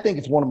again. I think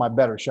it's one of my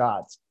better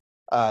shots.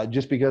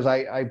 Just because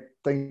I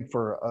think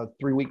for a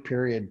 3-week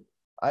period,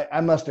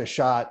 I must have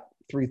shot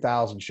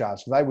 3,000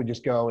 shots, because I would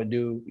just go and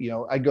do,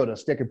 I'd go to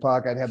stick and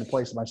puck. I'd have the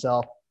place to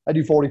myself. I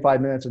do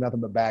 45 minutes of nothing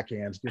but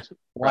backhands, just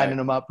lining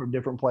them up from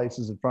different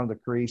places in front of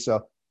the crease.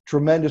 So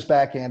tremendous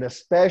backhand,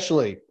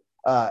 especially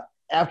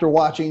after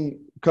watching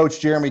Coach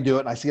Jeremy do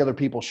it and I see other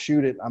people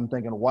shoot it. I'm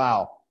thinking,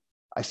 wow,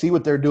 I see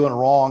what they're doing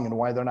wrong and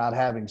why they're not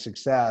having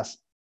success.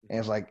 And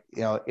it's like,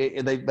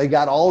 they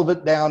got all of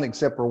it down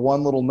except for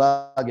one little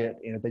nugget.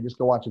 And if they just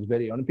go watch this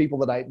video, and the people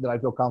that I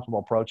feel comfortable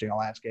approaching,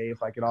 I'll ask, hey,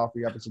 if I could offer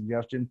you up a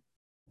suggestion,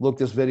 look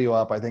this video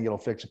up. I think it'll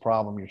fix a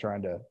problem you're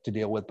trying to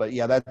deal with. But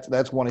yeah,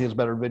 that's one of his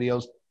better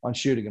videos on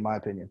shooting, in my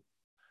opinion.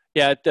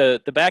 Yeah, the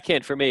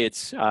backhand for me,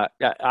 it's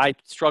I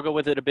struggle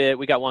with it a bit.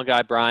 We got one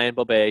guy, Brian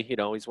Bobet,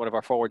 he's one of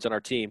our forwards on our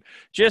team.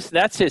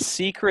 That's his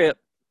secret,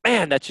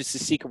 man. That's just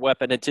his secret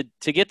weapon, and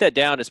to get that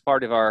down as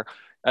part of our,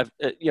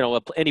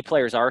 any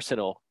player's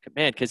arsenal,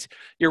 man. Because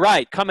you're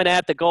right, coming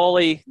at the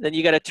goalie, then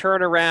you got to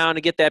turn around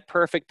and get that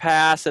perfect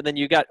pass, and then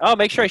you got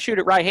make sure I shoot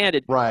it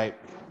right-handed. Right.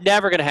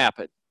 Never going to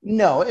happen.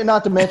 No, and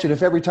not to mention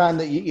if every time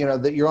that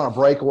that you're on a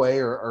breakaway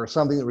or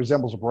something that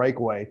resembles a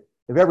breakaway.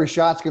 If every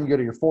shot's going to go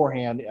to your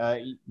forehand,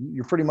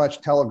 you're pretty much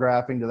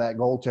telegraphing to that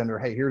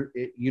goaltender, hey, here,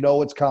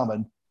 it's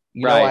coming.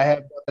 Right. I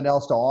have nothing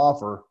else to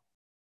offer.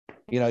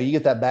 You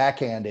get that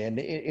backhand in.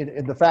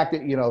 And the fact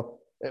that,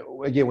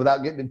 again,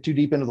 without getting too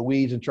deep into the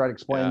weeds and try to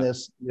explain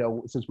this,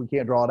 since we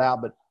can't draw it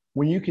out, but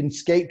when you can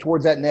skate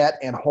towards that net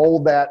and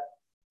hold that,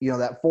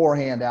 that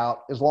forehand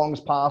out as long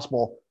as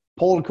possible,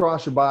 pull it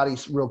across your body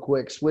real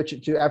quick, switch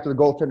it to after the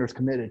goaltender's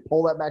committed,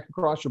 pull that back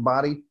across your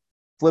body,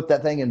 flip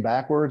that thing in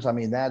backwards. I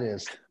mean,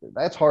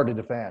 that's hard to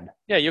defend.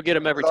 Yeah, you'll get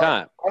them every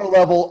time. Our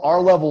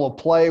level of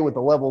play with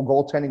the level of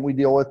goaltending we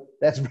deal with,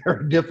 that's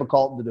very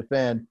difficult to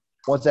defend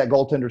once that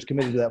goaltender's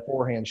committed to that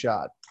forehand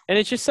shot. And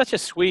it's just such a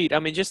sweet,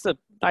 just a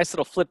nice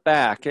little flip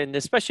back, and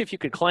especially if you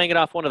could clang it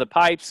off one of the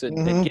pipes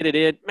and get it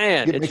in,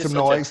 man. Make some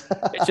noise.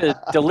 It's a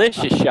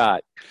delicious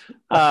shot.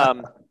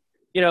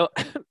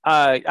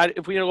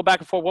 If we go back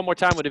and forth one more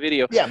time with the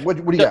video. Yeah, what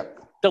do you got?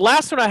 The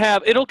last one I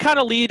have, it'll kind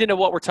of lead into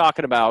what we're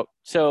talking about.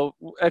 So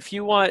if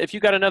you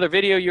got another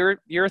video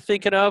you're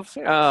thinking of,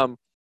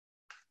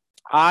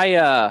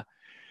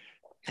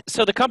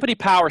 so the company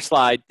Power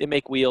Slide, they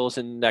make wheels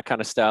and that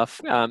kind of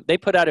stuff. They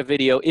put out a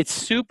video. It's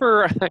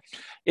super,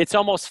 it's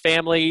almost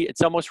family.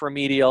 It's almost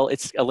remedial.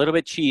 It's a little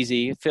bit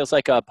cheesy. It feels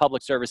like a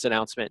public service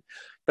announcement.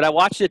 But I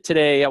watched it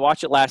today. I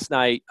watched it last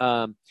night.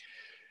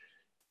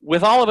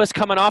 With all of us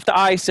coming off the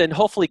ice and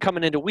hopefully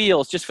coming into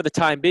wheels just for the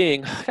time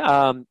being,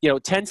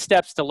 10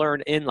 steps to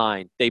learn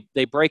inline.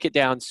 They break it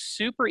down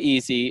super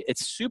easy.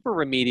 It's super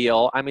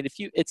remedial.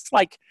 It's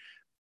like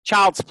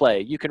child's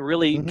play. You can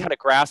really kind of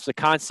grasp the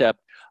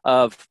concept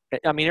of,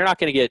 you're not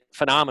going to get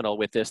phenomenal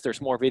with this.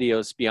 There's more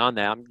videos beyond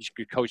that.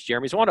 Coach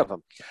Jeremy's one of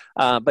them.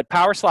 But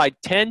Power Slide,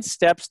 10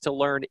 steps to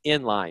learn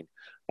inline.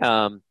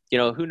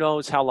 Who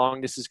knows how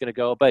long this is going to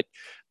go, but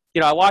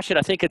I watched it.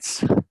 I think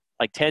it's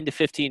like 10 to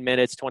 15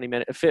 minutes, 20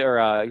 minutes,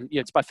 or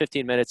it's about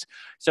 15 minutes.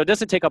 So it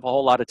doesn't take up a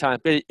whole lot of time,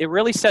 but it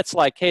really sets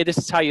like, hey, this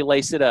is how you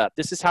lace it up.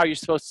 This is how you're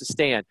supposed to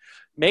stand.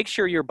 Make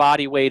sure your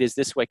body weight is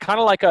this way, kind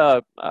of like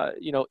a,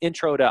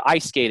 intro to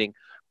ice skating,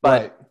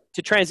 but right.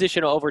 To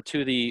transition over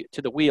to the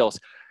wheels.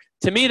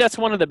 To me, that's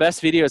one of the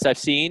best videos I've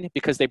seen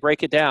because they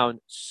break it down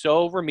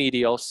so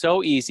remedial,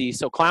 so easy.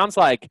 So clowns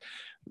like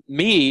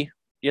me,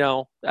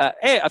 hey,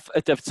 if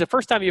it's the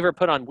first time you ever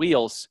put on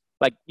wheels,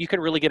 like you can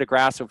really get a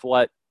grasp of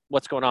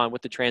what's going on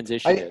with the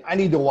transition. I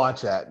need to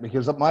watch that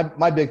because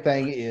my big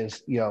thing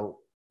is,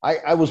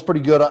 I was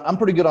pretty good. I'm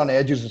pretty good on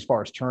edges as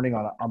far as turning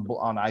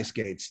on ice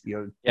skates,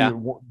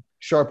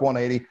 sharp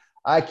 180.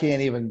 I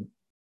can't even,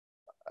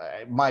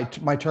 my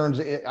turns,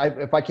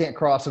 if I can't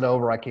cross it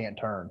over, I can't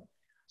turn.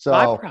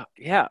 So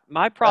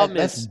my problem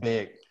that's is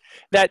big.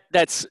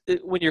 That's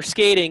when you're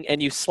skating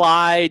and you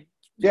slide.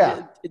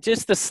 Yeah.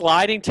 Just the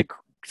sliding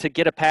to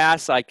get a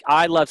pass. Like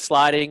I love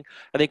sliding.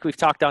 I think we've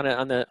talked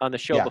on the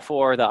show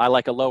before that I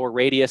like a lower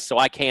radius so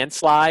I can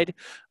slide.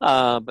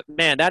 But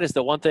man, that is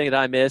the one thing that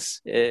I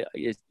miss.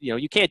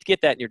 You can't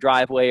get that in your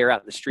driveway or out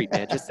in the street,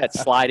 man. Just that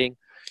sliding.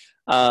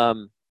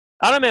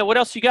 I don't know, man. What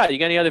else you got? You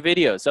got any other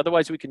videos?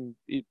 Otherwise, we can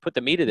put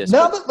the meat of this.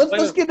 No,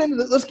 let's get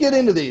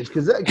into these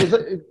because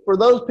for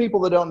those people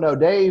that don't know,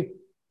 Dave,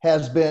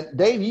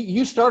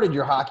 you started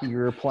your hockey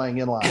career playing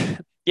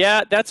inline.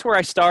 Yeah, that's where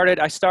I started.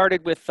 I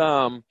started with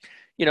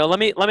let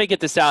me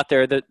get this out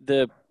there.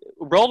 The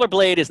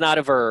rollerblade is not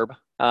a verb.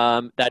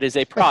 That is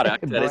a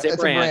product. That is a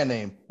brand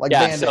name. Like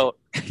so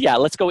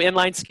let's go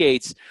inline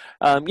skates.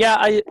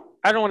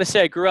 I don't want to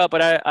say I grew up,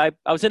 but I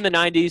was in the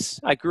 90s.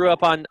 I grew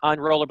up on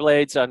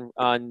rollerblades,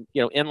 on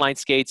inline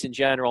skates in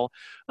general.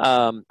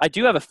 I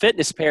do have a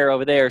fitness pair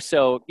over there.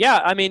 So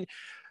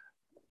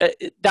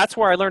that's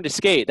where I learned to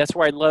skate. That's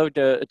where I learned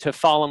to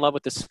fall in love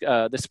with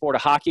the sport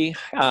of hockey.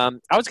 I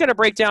was going to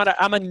break down.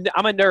 I'm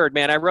a nerd,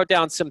 man. I wrote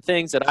down some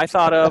things that I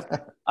thought of.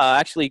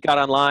 Actually got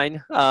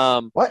online.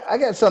 I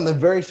got something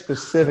very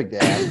specific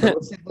to ask.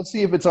 Let's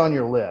see if it's on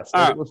your list.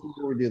 Let's see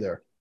what we do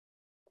there.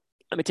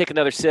 Let me take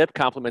another sip.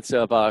 Compliments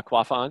of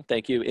Quaffon.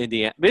 Thank you,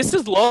 Indiana. This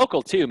is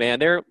local too, man.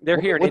 They're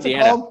here in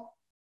Indiana.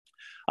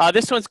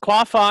 This one's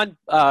Quaffon.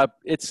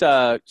 It's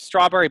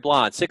strawberry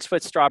blonde, 6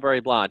 foot strawberry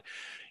blonde.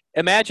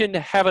 Imagine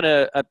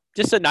having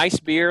just a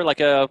nice beer, like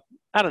a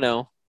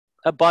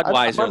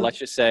Budweiser, let's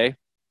just say,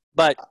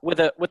 but with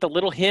a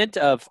little hint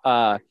of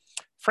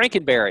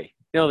Frankenberry.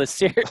 The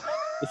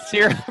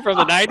syrup from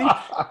the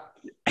 90s.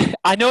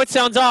 I know it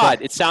sounds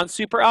odd. It sounds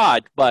super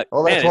odd, but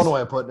well, that's one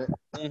way of putting it.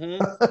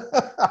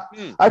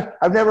 Mm-hmm.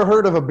 I've never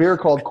heard of a beer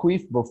called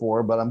Queef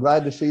before, but I'm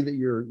glad to see that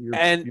you're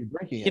drinking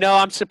it. You know,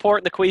 I'm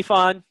supporting the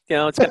Queefon. You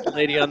know, it's got the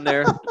lady on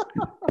there.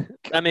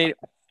 I mean,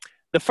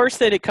 the first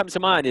thing that comes to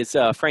mind is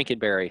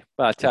Frankenberry,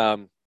 but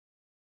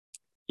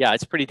yeah,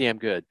 it's pretty damn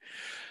good.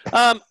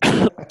 All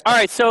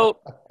right, so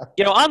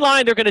you know,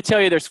 online they're going to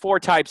tell you there's 4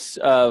 types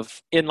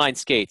of inline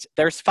skates.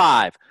 There's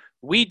 5.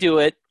 We do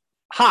it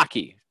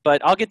hockey,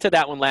 but I'll get to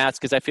that one last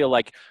because I feel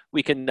like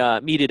we can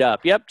meet it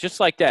up. Yep, just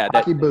like that.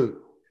 Hockey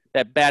boot.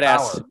 That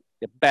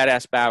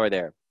badass Bauer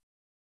there.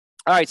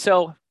 All right,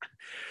 so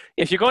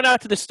if you're going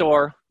out to the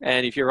store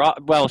and if you're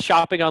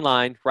shopping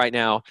online right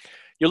now,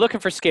 you're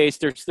looking for skates.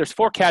 There's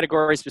 4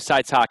 categories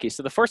besides hockey.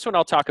 So the first one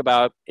I'll talk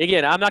about,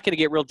 again, I'm not going to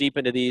get real deep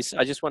into these.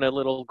 I just want a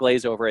little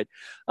glaze over it.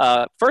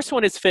 First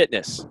one is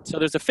fitness. So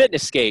there's a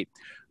fitness skate.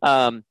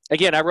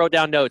 Again, I wrote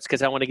down notes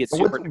because I want to get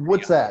super.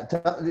 What's that?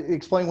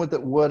 Explain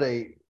what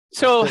a.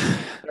 So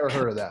never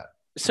heard of that.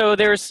 So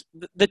there's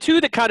the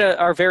 2 that kind of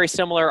are very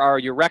similar are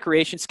your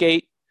recreation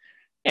skate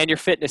and your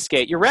fitness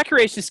skate. Your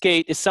recreation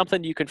skate is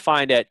something you can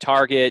find at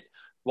Target,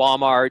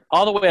 Walmart,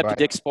 all the way up to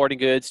Dick's Sporting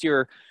Goods.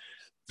 You're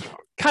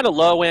kind of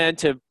low end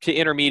to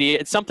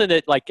intermediate. It's something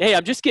that like, hey,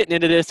 I'm just getting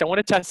into this. I want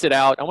to test it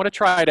out. I want to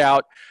try it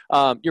out.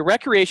 Your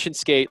recreation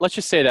skate, let's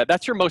just say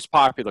that's your most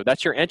popular.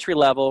 That's your entry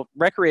level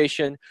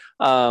recreation.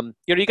 You know,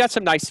 you got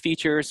some nice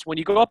features. When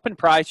you go up in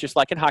price, just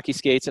like in hockey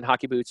skates and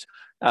hockey boots,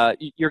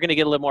 you're going to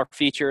get a little more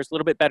features, a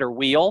little bit better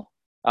wheel.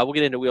 We'll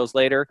get into wheels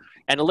later,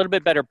 and a little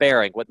bit better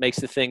bearing, what makes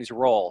the things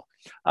roll.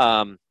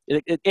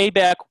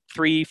 ABEC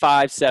 3,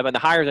 5, 7, the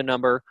higher the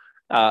number,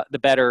 the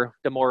better,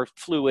 the more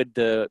fluid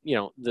the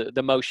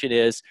motion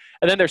is.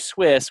 And then there's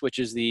Swiss, which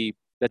is the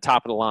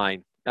top of the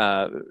line.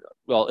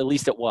 Well, at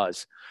least it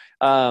was.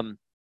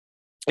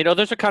 You know,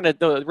 those are kind of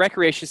the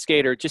recreation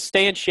skater. Just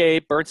stay in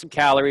shape, burn some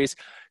calories,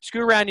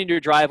 screw around in your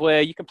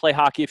driveway. You can play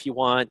hockey if you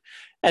want.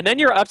 And then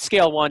your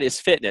upscale one is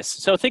fitness.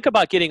 So think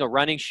about getting a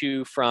running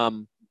shoe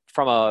from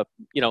a,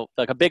 you know,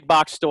 like a big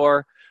box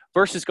store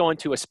versus going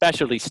to a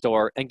specialty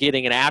store and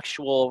getting an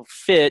actual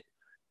fit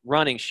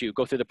running shoe.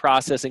 Go through the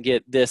process and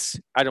get this,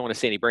 I don't want to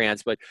say any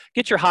brands, but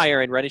get your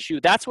higher end running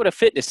shoe. That's what a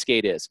fitness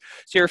skate is.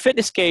 So your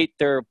fitness skate,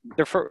 they're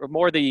for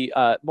more the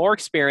more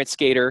experienced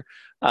skater.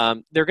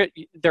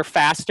 They're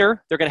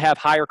faster. They're going to have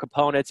higher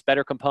components,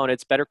 better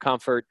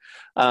comfort.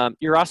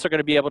 You're also going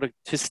to be able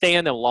to stay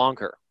in them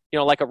longer. You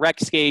know, like a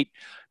rec skate,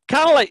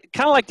 kind of like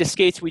the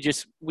skates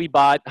we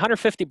bought,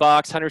 $150,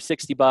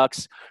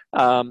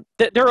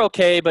 $160. They're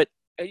okay, but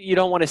you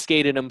don't want to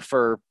skate in them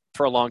for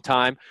a long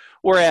time.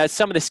 Whereas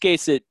some of the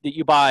skates that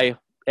you buy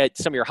at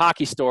some of your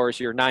hockey stores,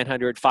 your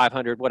 $900,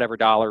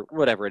 $500,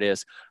 whatever it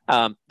is,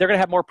 they're going to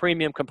have more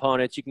premium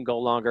components. You can go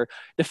longer.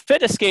 The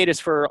fitness skate is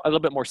for a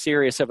little bit more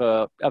serious of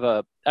a.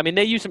 I mean,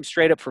 they use them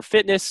straight up for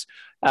fitness.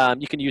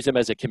 You can use them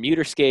as a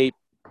commuter skate.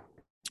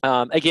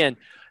 Again,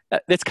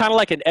 it's kind of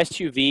like an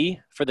SUV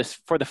for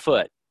the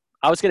foot.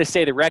 I was going to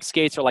say the rec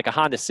skates are like a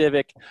Honda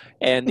Civic,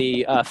 and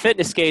the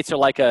fitness skates are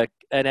like an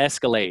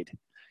Escalade.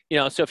 You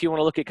know, so if you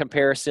want to look at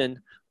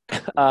comparison.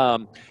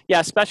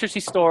 Specialty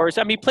stores.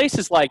 I mean,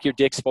 places like your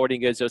Dick's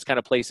Sporting Goods, those kind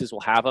of places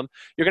will have them.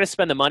 You're going to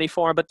spend the money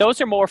for them, but those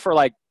are more for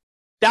like,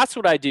 that's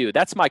what I do.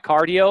 That's my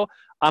cardio.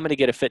 I'm going to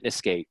get a fitness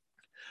skate.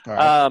 All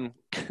right.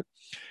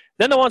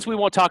 Then the ones we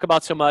won't talk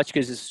about so much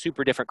because it's a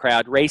super different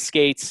crowd. Race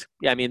skates.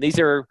 Yeah, I mean, these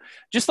are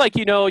just like,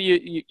 you know,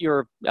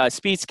 your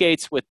speed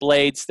skates with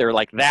blades. They're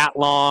like that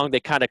long. They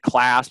kind of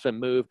clasp and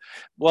move.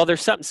 Well,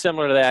 there's something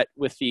similar to that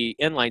with the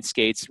inline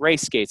skates,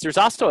 race skates. There's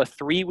also a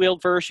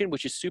 3-wheeled version,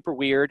 which is super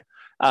weird.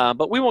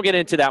 But we won't get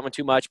into that one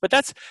too much. But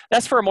that's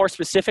for a more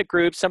specific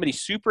group, somebody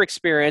super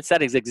experienced.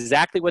 That is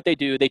exactly what they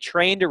do. They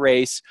train to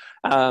race.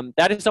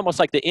 That is almost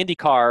like the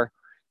IndyCar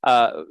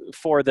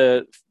for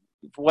the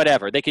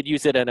whatever. They could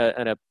use it in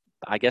a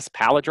I guess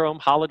holodrome,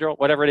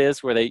 whatever it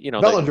is, where they, you know,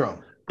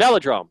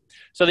 velodrome.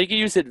 So they could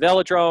use it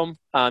velodrome.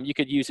 You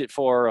could use it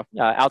for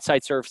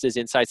outside surfaces,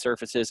 inside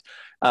surfaces.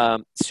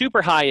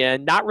 Super high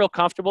end, not real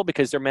comfortable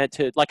because they're meant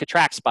to like a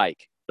track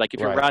spike. Like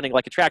if you're running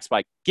like a track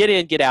spike, get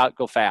in, get out,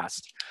 go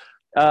fast.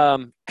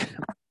 Man,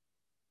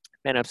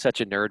 I'm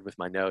such a nerd with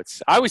my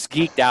notes. I was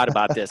geeked out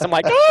about this. I'm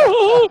like,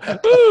 ooh.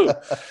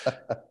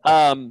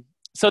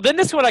 So then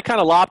this one I kind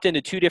of lopped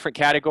into 2 different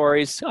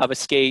categories of a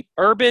skate: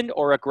 urban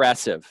or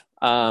aggressive.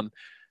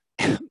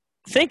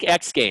 Think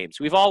X Games.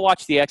 We've all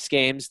watched the X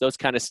Games, those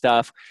kind of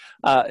stuff.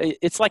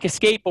 It's like a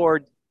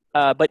skateboard,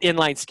 but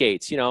inline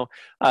skates. You know,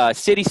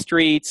 city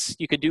streets.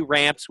 You could do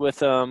ramps with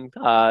them.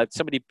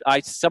 Somebody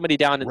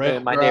down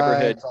in my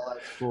neighborhood. All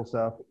that cool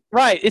stuff.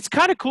 Right. It's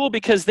kind of cool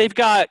because they've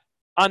got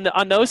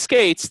on those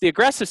skates, the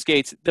aggressive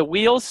skates, the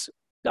wheels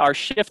are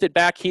shifted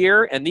back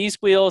here, and these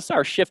wheels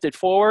are shifted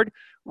forward.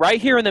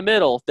 Right here in the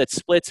middle, that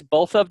splits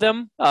both of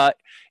them.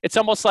 It's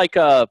almost like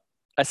a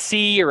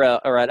C or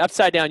an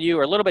upside down U,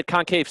 or a little bit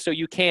concave, so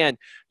you can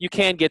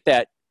get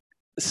that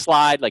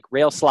slide, like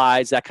rail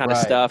slides, that kind of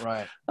stuff.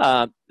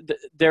 Right.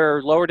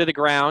 They're lower to the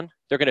ground.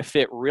 They're going to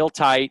fit real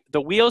tight.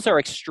 The wheels are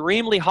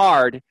extremely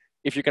hard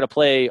if you're going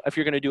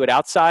to do it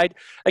outside.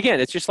 Again,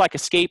 it's just like a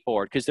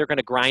skateboard because they're going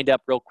to grind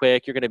up real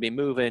quick. You're going to be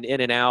moving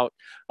in and out.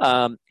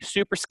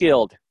 Super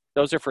skilled.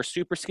 Those are for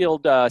super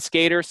skilled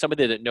skaters,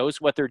 somebody that knows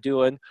what they're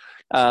doing.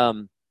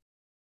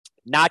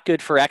 Not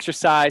good for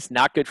exercise,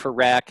 not good for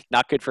rec,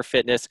 not good for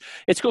fitness.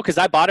 It's cool because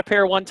I bought a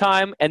pair one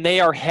time, and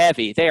they are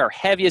heavy. They are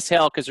heavy as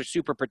hell because they're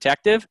super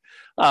protective.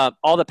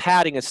 All the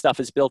padding and stuff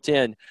is built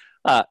in.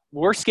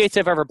 Worst skates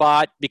I've ever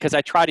bought because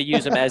I try to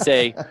use them as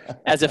a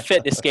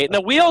fitness skate. And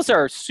the wheels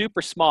are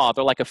super small.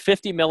 They're like a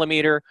 50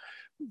 millimeter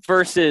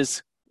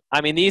versus,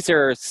 I mean, these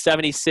are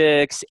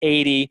 76,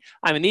 80.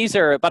 I mean, these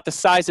are about the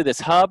size of this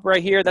hub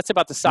right here. That's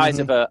about the size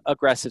of a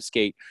aggressive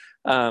skate.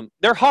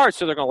 They're hard,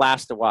 so they're going to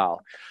last a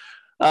while.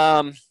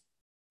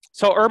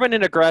 So urban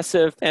and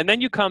aggressive, and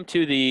then you come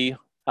to the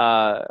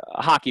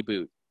hockey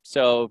boot.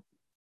 So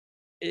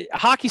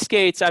hockey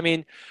skates, I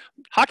mean,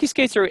 hockey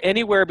skates are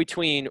anywhere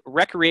between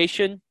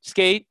recreation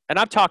skate, and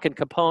I'm talking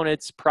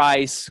components,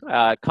 price,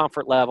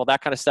 comfort level,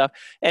 that kind of stuff.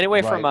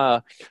 Anyway, from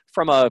a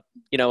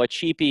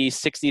cheapy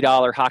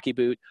 $60 hockey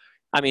boot.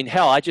 I mean,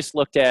 hell, I just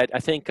looked at, I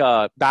think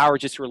Bauer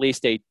just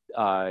released a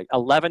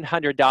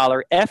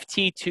 $1,100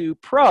 FT2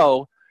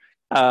 Pro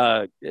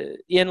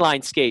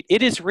inline skate.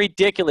 It is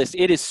ridiculous.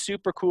 It is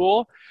super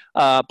cool.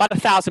 About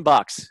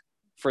 $1,000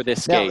 for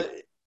this skate. Now,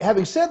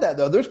 having said that,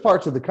 though, there's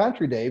parts of the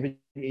country, Dave, and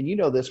you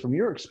know this from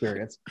your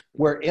experience,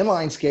 where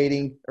inline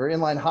skating or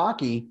inline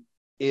hockey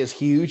is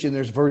huge, and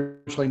there's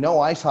virtually no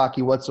ice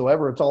hockey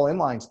whatsoever. It's all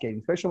inline skating,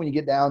 especially when you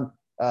get down,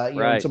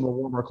 in some of the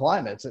warmer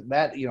climates.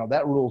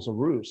 That rules a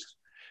roost.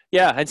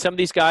 Yeah, and some of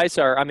these guys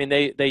are, I mean,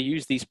 they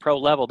use these pro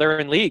level. They're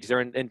in leagues.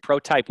 They're in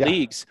pro-type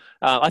leagues.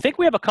 I think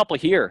we have a couple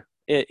here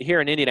in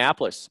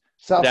Indianapolis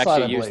South that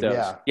side, actually use those.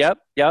 Yeah.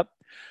 Yep.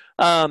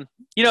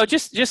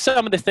 Just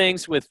some of the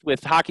things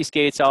with hockey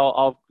skates,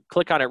 I'll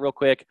click on it real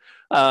quick.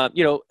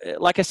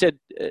 Like I said,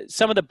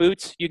 some of the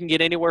boots, you can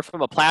get anywhere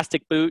from a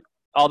plastic boot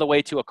all the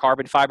way to a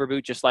carbon fiber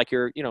boot, just like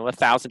your,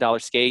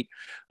 $1,000 skate.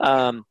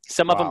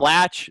 Some of them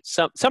latch.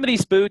 Some of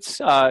these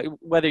boots,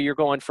 whether you're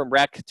going from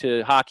rec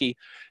to hockey,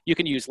 you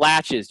can use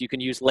latches, you can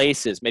use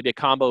laces, maybe a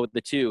combo of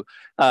the two.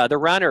 The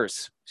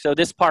runners. So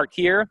this part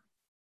here,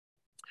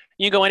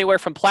 you can go anywhere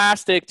from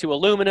plastic to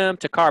aluminum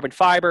to carbon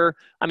fiber.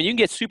 I mean, you can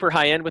get super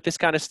high end with this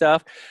kind of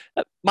stuff.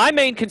 My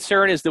main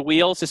concern is the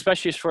wheels,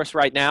 especially for us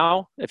right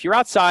now. If you're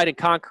outside in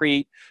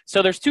concrete,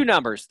 so there's two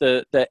numbers,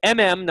 the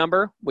MM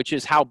number, which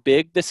is how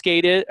big the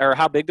skate is or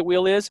how big the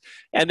wheel is,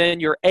 and then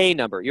your A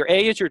number. Your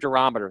A is your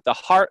durometer.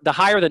 The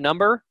higher the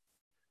number,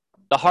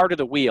 the harder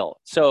the wheel.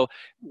 So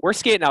we're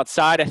skating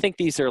outside. I think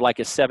these are like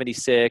a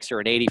 76 or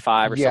an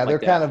 85 or something like that. Yeah,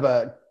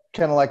 they're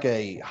kind of like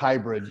a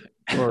hybrid.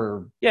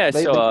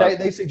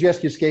 They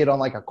suggest you skate on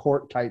like a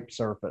court type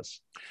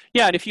surface.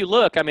 Yeah, and if you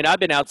look, I mean, I've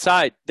been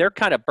outside. They're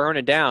kind of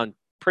burning down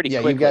pretty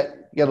quickly. Yeah, you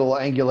get a little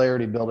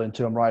angularity built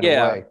into them right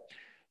away.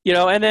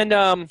 And then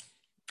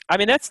I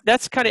mean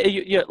that's kind of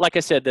like I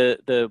said,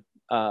 the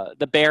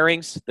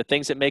bearings, the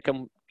things that make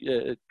them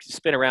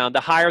spin around. The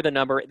higher the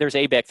number, there's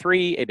ABEC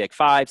 3, ABEC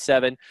 5,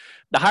 7.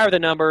 The higher the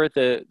number,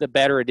 the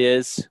better it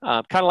is.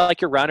 Kind of like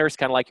your runners,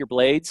 kind of like your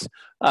blades.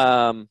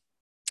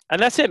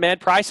 And that's it, man.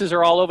 Prices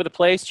are all over the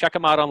place. Check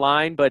them out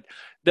online. But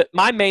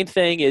my main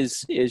thing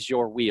is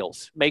your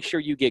wheels. Make sure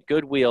you get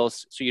good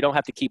wheels so you don't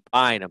have to keep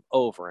buying them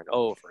over and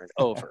over and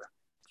over.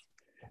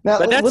 Now,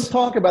 let's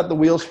talk about the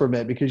wheels for a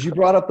minute because you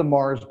brought up the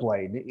Mars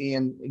Blade.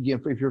 And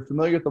again, if you're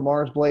familiar with the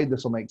Mars Blade,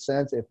 this will make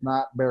sense. If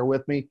not, bear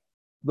with me.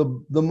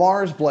 The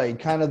Mars Blade,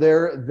 kind of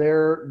their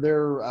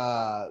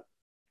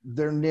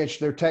niche,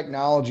 their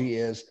technology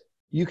is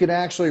you can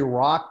actually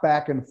rock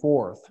back and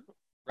forth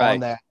on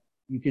that.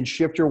 You can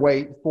shift your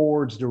weight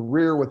forwards to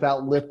rear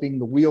without lifting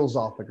the wheels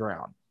off the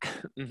ground.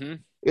 Mm-hmm.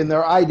 And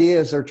their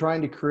idea is they're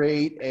trying to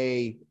create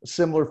a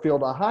similar feel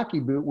to a hockey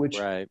boot, which,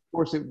 of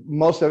course,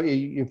 most of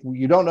if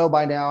you don't know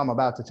by now, I'm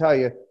about to tell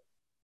you,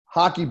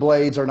 hockey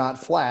blades are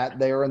not flat.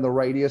 They are in the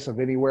radius of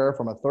anywhere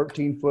from a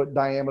 13-foot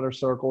diameter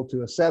circle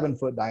to a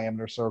 7-foot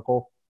diameter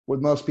circle, with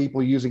most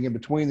people using in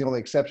between. The only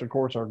exception, of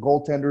course, are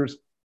goaltenders,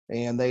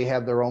 and they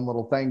have their own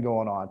little thing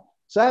going on.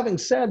 So having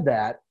said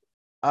that,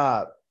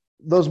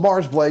 those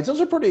Mars blades, those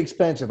are pretty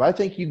expensive. I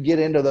think you'd get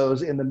into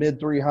those in the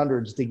mid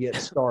 300s to get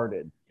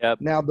started.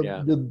 Now,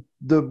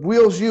 the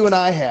wheels you and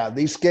I have,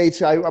 these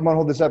skates, I'm going to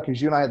hold this up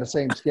because you and I have the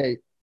same skate.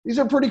 These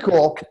are pretty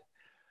cool.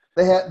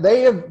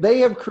 They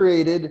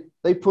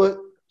put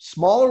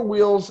smaller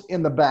wheels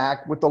in the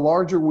back with the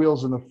larger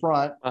wheels in the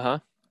front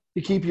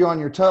to keep you on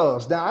your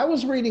toes. Now, I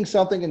was reading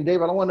something, and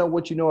Dave, I don't want to know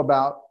what you know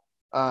about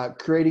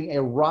creating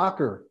a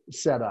rocker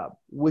setup,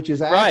 which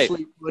is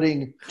actually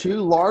putting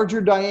two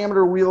larger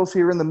diameter wheels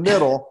here in the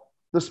middle,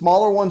 the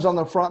smaller ones on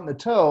the front and the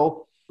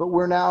toe, but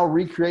we're now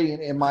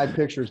recreating it. And my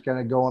picture is kind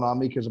of going on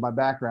me because of my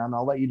background.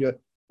 I'll let you do it.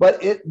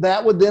 But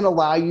that would then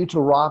allow you to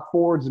rock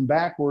forwards and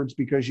backwards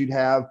because you'd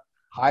have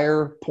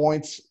higher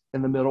points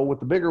in the middle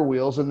with the bigger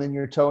wheels, and then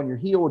your toe and your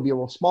heel would be a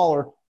little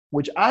smaller,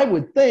 which I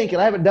would think,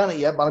 and I haven't done it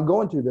yet, but I'm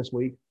going to this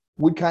week,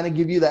 would kind of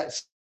give you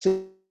that,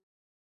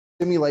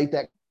 simulate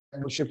that,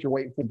 shift your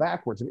weight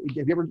backwards. Have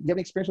you ever any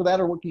experience with that,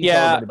 or what can you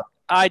tell me about?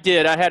 I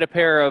did. I had a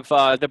pair of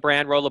the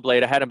brand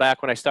Rollerblade. I had them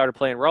back when I started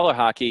playing roller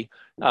hockey.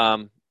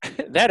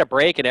 They had a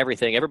brake and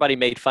everything. Everybody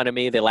made fun of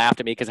me. They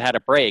laughed at me because I had a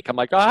brake. I'm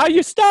like, oh, how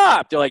you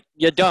stop? They're like,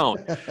 you don't.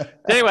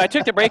 Anyway, I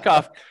took the brake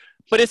off.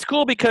 But it's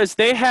cool because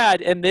they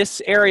had in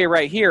this area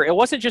right here, it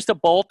wasn't just a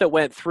bolt that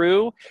went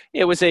through.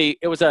 It was a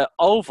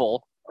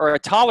oval or a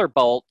taller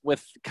bolt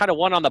with kind of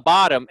one on the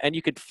bottom, and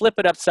you could flip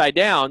it upside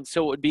down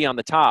so it would be on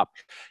the top.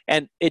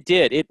 And it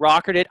did. It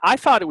rocketed it. I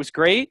thought it was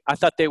great. I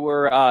thought they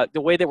were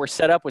the way they were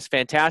set up was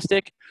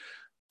fantastic.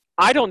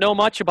 I don't know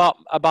much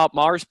about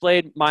Mars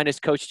Blade minus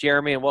Coach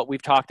Jeremy and what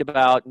we've talked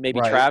about, maybe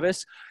Right.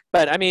 Travis.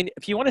 But I mean,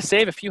 if you want to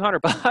save a few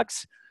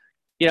 $100,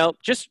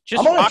 just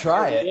I'm gonna rock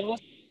try your it. wheels.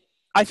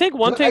 I think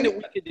one thing that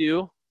we could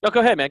do. No,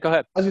 go ahead, man. Go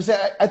ahead. I was gonna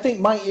say, I think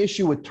my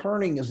issue with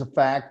turning is the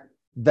fact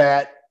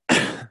that,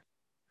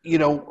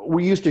 we're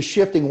used to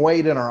shifting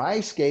weight in our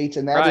ice skates,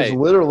 and that is Right.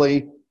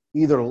 literally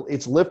either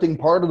it's lifting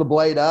part of the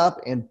blade up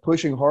and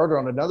pushing harder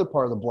on another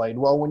part of the blade.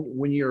 Well,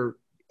 when you're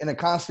in a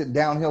constant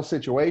downhill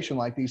situation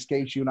like these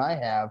skates you and I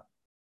have, with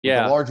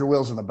Yeah. the larger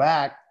wheels in the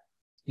back,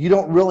 you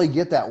don't really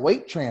get that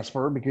weight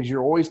transfer because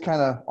you're always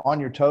kind of on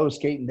your toes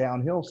skating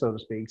downhill, so to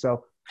speak.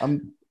 So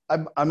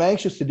I'm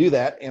anxious to do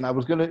that, and I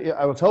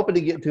was hoping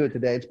to get to it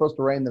today. It's supposed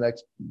to rain the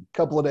next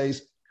couple of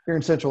days here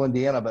in Central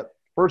Indiana, but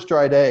first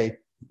dry day,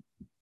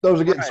 those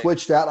are getting Right.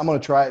 switched out. I'm going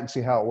to try it and see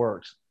how it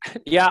works.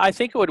 Yeah, I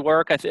think it would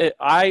work.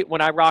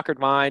 When I rockered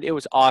mine, it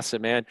was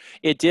awesome, man.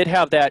 It did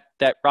have that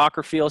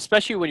rocker feel,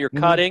 especially when you're Mhm.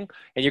 cutting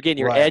and you're getting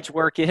your Right. edge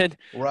work in.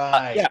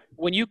 Right. Yeah,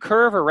 when you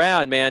curve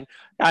around, man.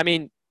 I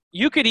mean,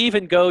 you could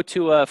even go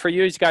to for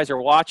you guys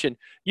are watching.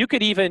 You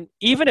could even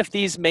if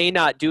these may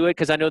not do it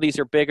because I know these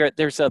are bigger.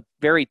 There's a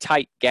very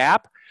tight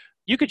gap.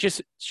 You could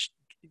just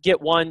get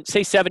one,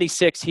 say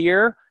 76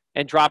 here,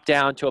 and drop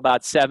down to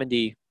about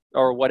 70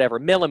 or whatever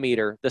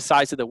millimeter, the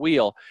size of the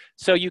wheel.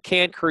 So you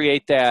can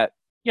create that,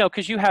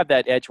 because you have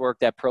that edge work,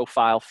 that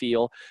profile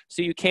feel.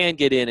 So you can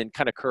get in and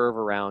kind of curve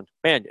around.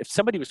 Man, if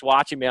somebody was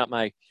watching me out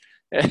my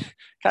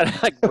kind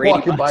of like Brady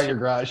Walking by Bunch. your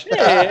garage.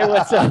 Hey,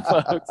 what's up,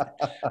 folks?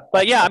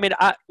 But yeah, I mean,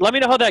 let me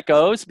know how that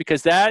goes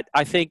because that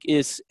I think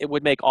it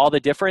would make all the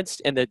difference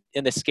in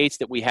the skates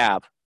that we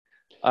have.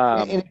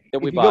 And That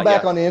if we you bought. go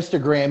back Yeah. on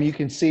Instagram, you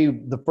can see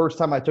the first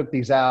time I took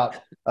these out,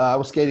 I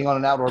was skating on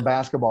an outdoor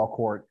basketball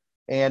court,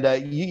 and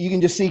you can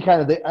just see kind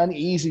of the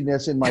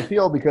uneasiness in my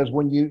feel because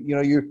when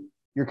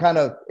you're kind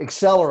of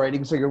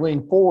accelerating, so you're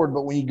leaning forward,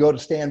 but when you go to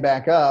stand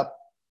back up,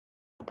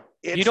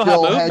 it You don't have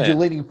still has you movement.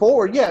 leaning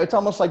forward. Yeah, it's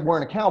almost like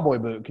wearing a cowboy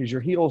boot because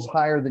your heel's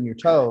higher than your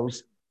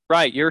toes.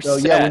 Right, you're So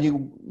set.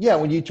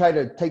 when you try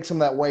to take some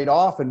of that weight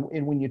off,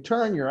 and when you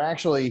turn, you're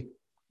actually,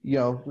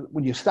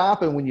 when you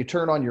stop and when you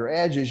turn on your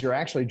edges, you're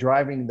actually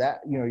driving that,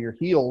 your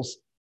heels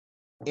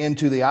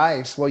into the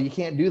ice. Well, you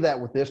can't do that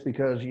with this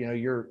because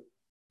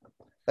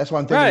that's why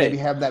I'm thinking Right. maybe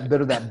having that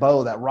bit of that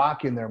bow, that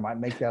rock in there might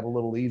make that a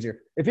little easier.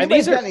 If And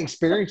anybody's these are got any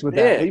experience with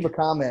that, big. leave a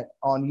comment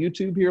on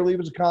YouTube here. Leave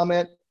us a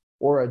comment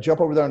or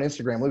jump over there on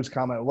Instagram. Leave us a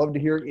comment. I'd love to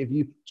hear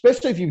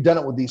especially if you've done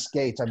it with these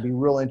skates. I'd be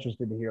real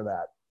interested to hear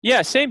that.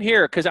 Yeah, same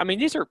here. Because I mean,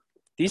 these are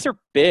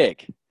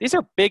big. These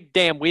are big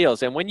damn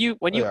wheels, and when you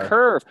They are.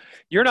 curve,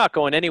 you're not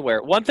going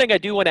anywhere. One thing I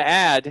do want to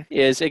add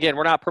is, again,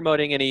 we're not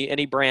promoting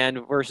any brand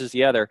versus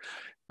the other,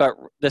 but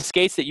the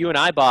skates that you and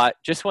I bought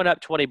just went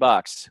up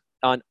 $20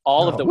 on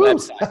all of the Woo!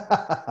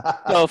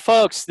 websites. So,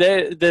 folks,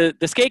 the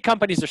skate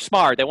companies are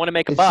smart. They want to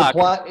make a buck.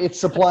 It's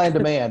supply and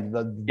demand.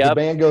 The Yep.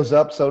 demand goes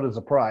up, so does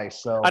the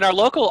price. So And our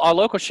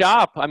local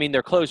shop, I mean,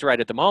 they're closed right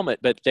at the moment,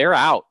 but they're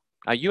out.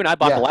 You and I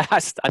bought Yeah. the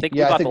last. I think we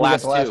yeah, I bought think the we got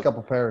last the last two.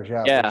 couple pairs.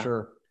 Yeah, Yeah. for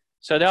sure.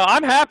 So no,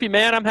 I'm happy,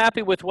 man. I'm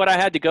happy with what I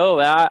had to go.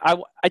 I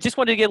just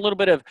wanted to get a little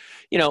bit of,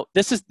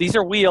 these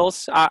are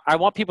wheels. I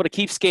want people to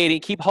keep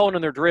skating, keep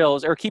honing their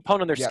drills, or keep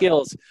honing their Yeah.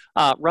 skills.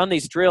 Run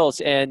these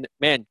drills, and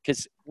man,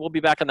 because we'll be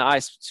back on the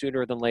ice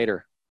sooner than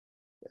later.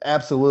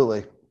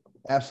 Absolutely.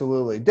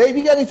 Dave,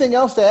 you got anything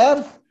else to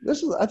add?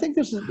 I think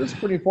this is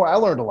pretty important. I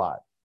learned a lot.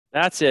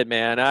 That's it,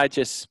 man. I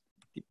just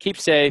keep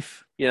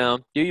safe.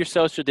 Do your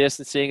social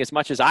distancing as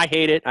much as I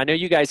hate it. I know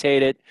you guys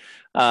hate it.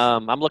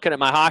 I'm looking at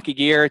my hockey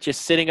gear,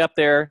 just sitting up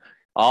there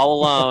all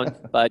alone.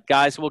 But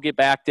guys, we'll get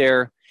back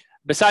there.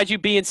 Besides you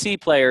B and C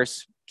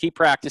players, keep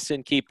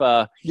practicing.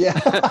 Yeah.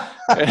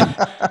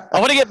 I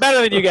want to get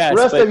better than you guys.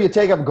 The rest but of you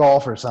take up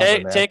golf or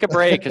something. man. take a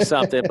break or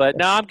something. But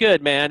no, I'm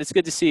good, man. It's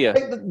good to see you.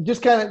 Hey,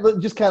 just kind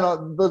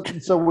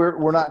of. So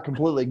we're not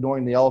completely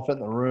ignoring the elephant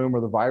in the room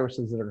or the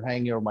viruses that are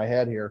hanging over my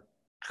head here.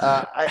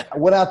 I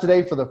went out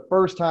today for the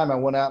first time. I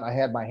went out and I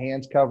had my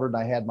hands covered and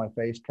I had my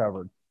face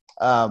covered.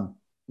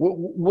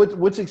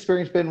 What's the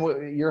experience been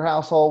with your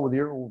household, with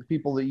your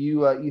people that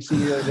you see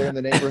there in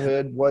the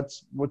neighborhood?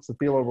 What's the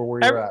feel over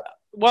where you're at?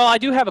 Well, I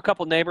do have a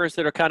couple neighbors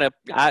that are kind of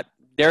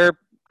they're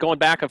going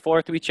back and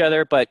forth to each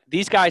other, but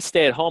these guys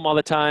stay at home all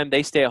the time.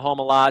 They stay at home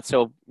a lot,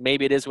 so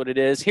maybe it is what it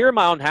is. Here in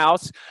my own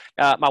house,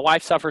 my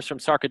wife suffers from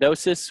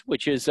sarcoidosis,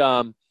 which is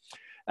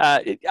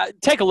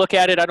take a look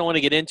at it. I don't want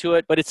to get into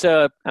it, but it's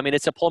a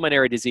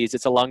pulmonary disease.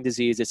 It's a lung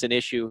disease. It's an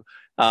issue,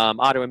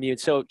 autoimmune.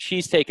 So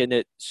she's taken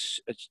it.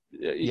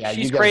 Yeah,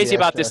 She's you gotta crazy be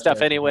about this extra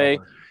stuff anyway.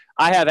 covered.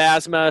 I have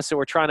asthma, so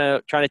we're trying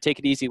to take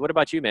it easy. What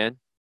about you, man?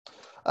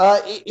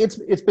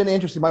 It's been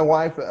interesting. My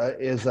wife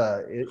is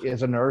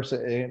a nurse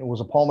and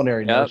was a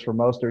pulmonary Yep. nurse for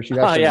most of her. She's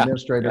Oh actually an yeah.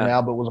 administrator Yeah.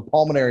 now, but was a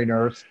pulmonary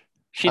nurse.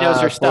 She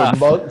knows her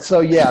stuff.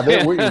 So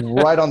yeah, we're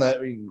right on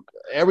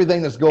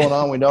everything that's going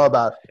on. We know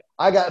about.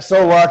 I got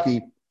so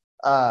lucky.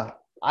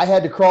 I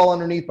had to crawl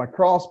underneath my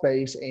crawl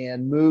space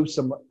and move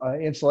some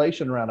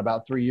insulation around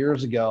about 3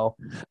 years ago.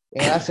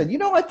 And I said,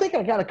 I think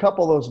I got a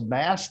couple of those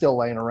masks still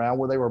laying around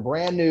where they were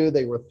brand new.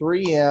 They were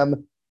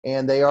 3M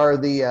and they are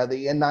the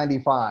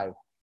N95.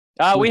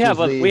 We have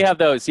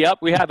those. Yep,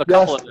 we have a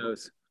couple of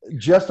those.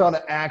 Just on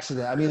an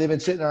accident. I mean, they've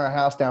been sitting in our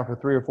house now for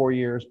 3 or 4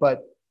 years.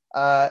 But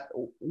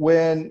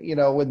when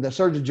the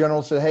Surgeon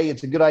General said, "Hey,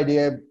 it's a good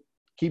idea,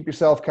 keep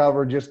yourself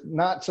covered, just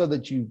not so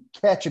that you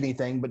catch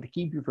anything, but to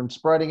keep you from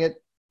spreading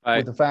it," right.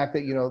 With the fact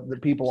that the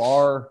people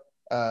are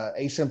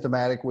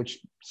asymptomatic, which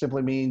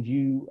simply means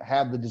you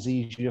have the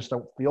disease, you just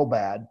don't feel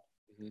bad.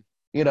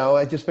 Mm-hmm.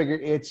 I just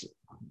figured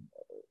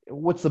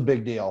what's the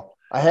big deal?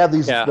 I have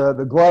these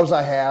the gloves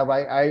I have.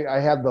 I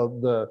have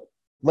the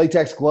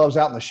latex gloves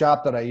out in the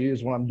shop that I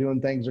use when I'm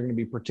doing things that are going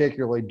to be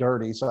particularly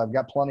dirty. So I've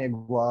got plenty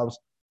of gloves.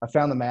 I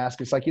found the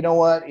mask. It's like, you know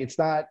what? It's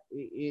not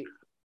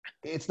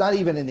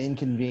even an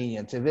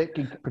inconvenience. If it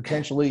could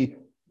potentially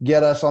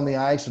get us on the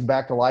ice and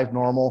back to life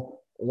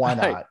normal, why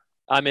not? Right.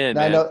 I'm in,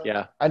 man.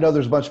 I know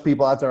there's a bunch of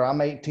people out there. I'm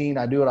 18.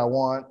 I do what I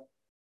want.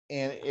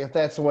 And if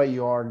that's the way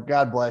you are,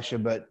 God bless you.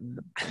 But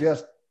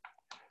just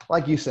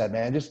like you said,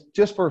 man,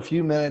 just for a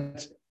few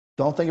minutes,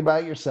 don't think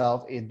about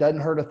yourself. It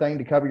doesn't hurt a thing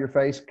to cover your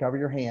face, cover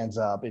your hands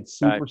up. It's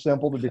super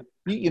simple to do.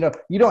 You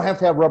don't have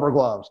to have rubber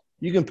gloves.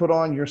 You can put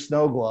on your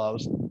snow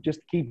gloves just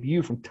to keep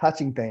you from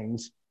touching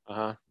things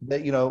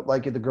that,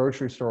 like at the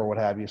grocery store or what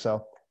have you.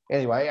 So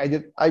anyway,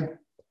 I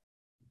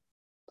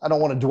don't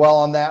want to dwell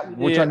on that.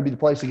 We're trying to be the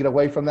place to get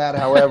away from that.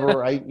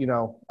 However,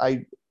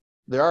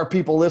 there are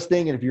people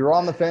listening, and if you're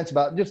on the fence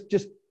about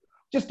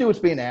just do what's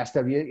being asked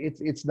of you.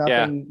 It's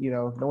nothing,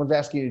 no one's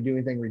asking you to do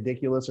anything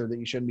ridiculous or that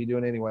you shouldn't be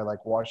doing anyway,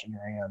 like washing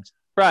your hands.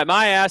 Right.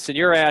 My ass and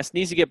your ass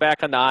needs to get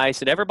back on the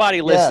ice, and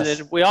everybody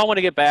listening, we all want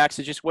to get back.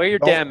 So just wear your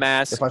damn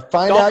mask. If I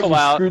find out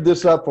you screwed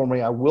this up for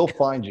me, I will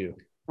find you.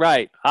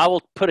 Right. I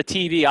will put a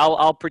TV.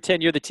 I'll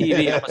pretend you're the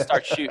TV. I'm gonna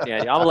start shooting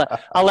at you.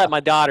 I'll let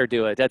my daughter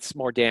do it. That's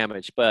more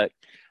damage. But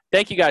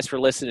thank you guys for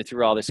listening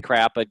through all this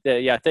crap. But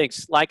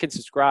thanks. Like and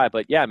subscribe.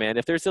 But yeah, man,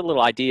 if there's a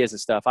little ideas and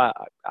stuff,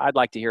 I'd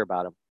like to hear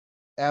about them.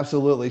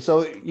 Absolutely.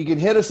 So you can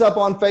hit us up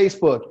on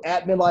Facebook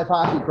at Midlife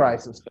Hockey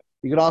Crisis.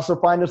 You can also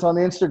find us on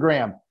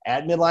Instagram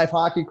at Midlife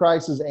Hockey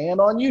Crisis and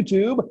on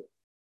YouTube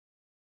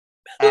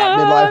at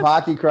Midlife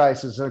Hockey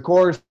Crisis. And of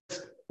course, I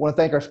want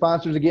to thank our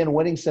sponsors again,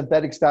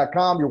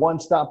 winningsynthetics.com, your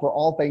one-stop for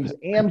all things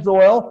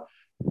AMSOIL.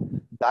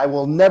 I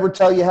will never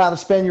tell you how to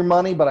spend your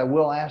money, but I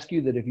will ask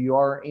you that if you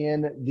are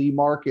in the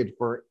market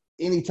for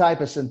any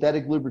type of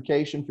synthetic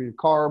lubrication for your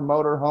car,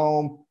 motor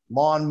home,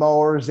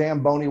 lawnmower,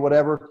 Zamboni,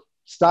 whatever,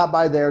 stop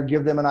by there,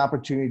 give them an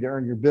opportunity to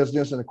earn your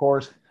business. And, of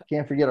course,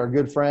 can't forget our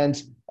good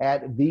friends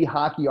at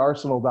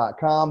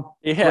thehockeyarsenal.com.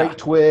 Yeah. Great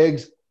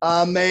twigs,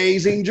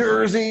 amazing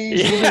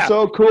jerseys. These are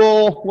so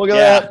cool. Look at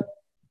that.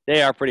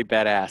 They are pretty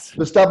badass.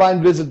 So stop by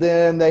and visit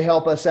them. They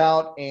help us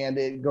out, and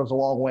it goes a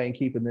long way in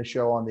keeping this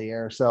show on the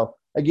air. So,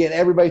 again,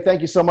 everybody,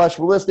 thank you so much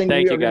for listening.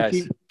 Thank you, are going to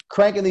keep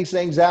cranking these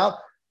things out.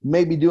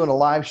 Maybe doing a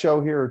live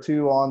show here or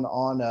two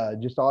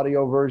on just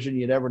audio version.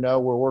 You never know.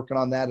 We're working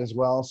on that as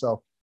well.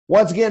 So,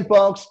 once again,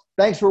 folks,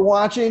 thanks for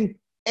watching,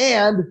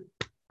 and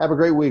have a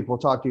great week. We'll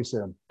talk to you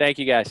soon. Thank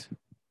you, guys.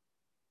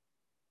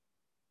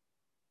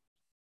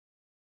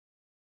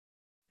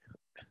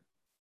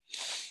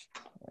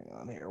 Hang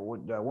on here.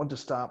 I want to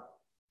stop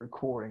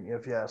recording,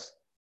 if yes.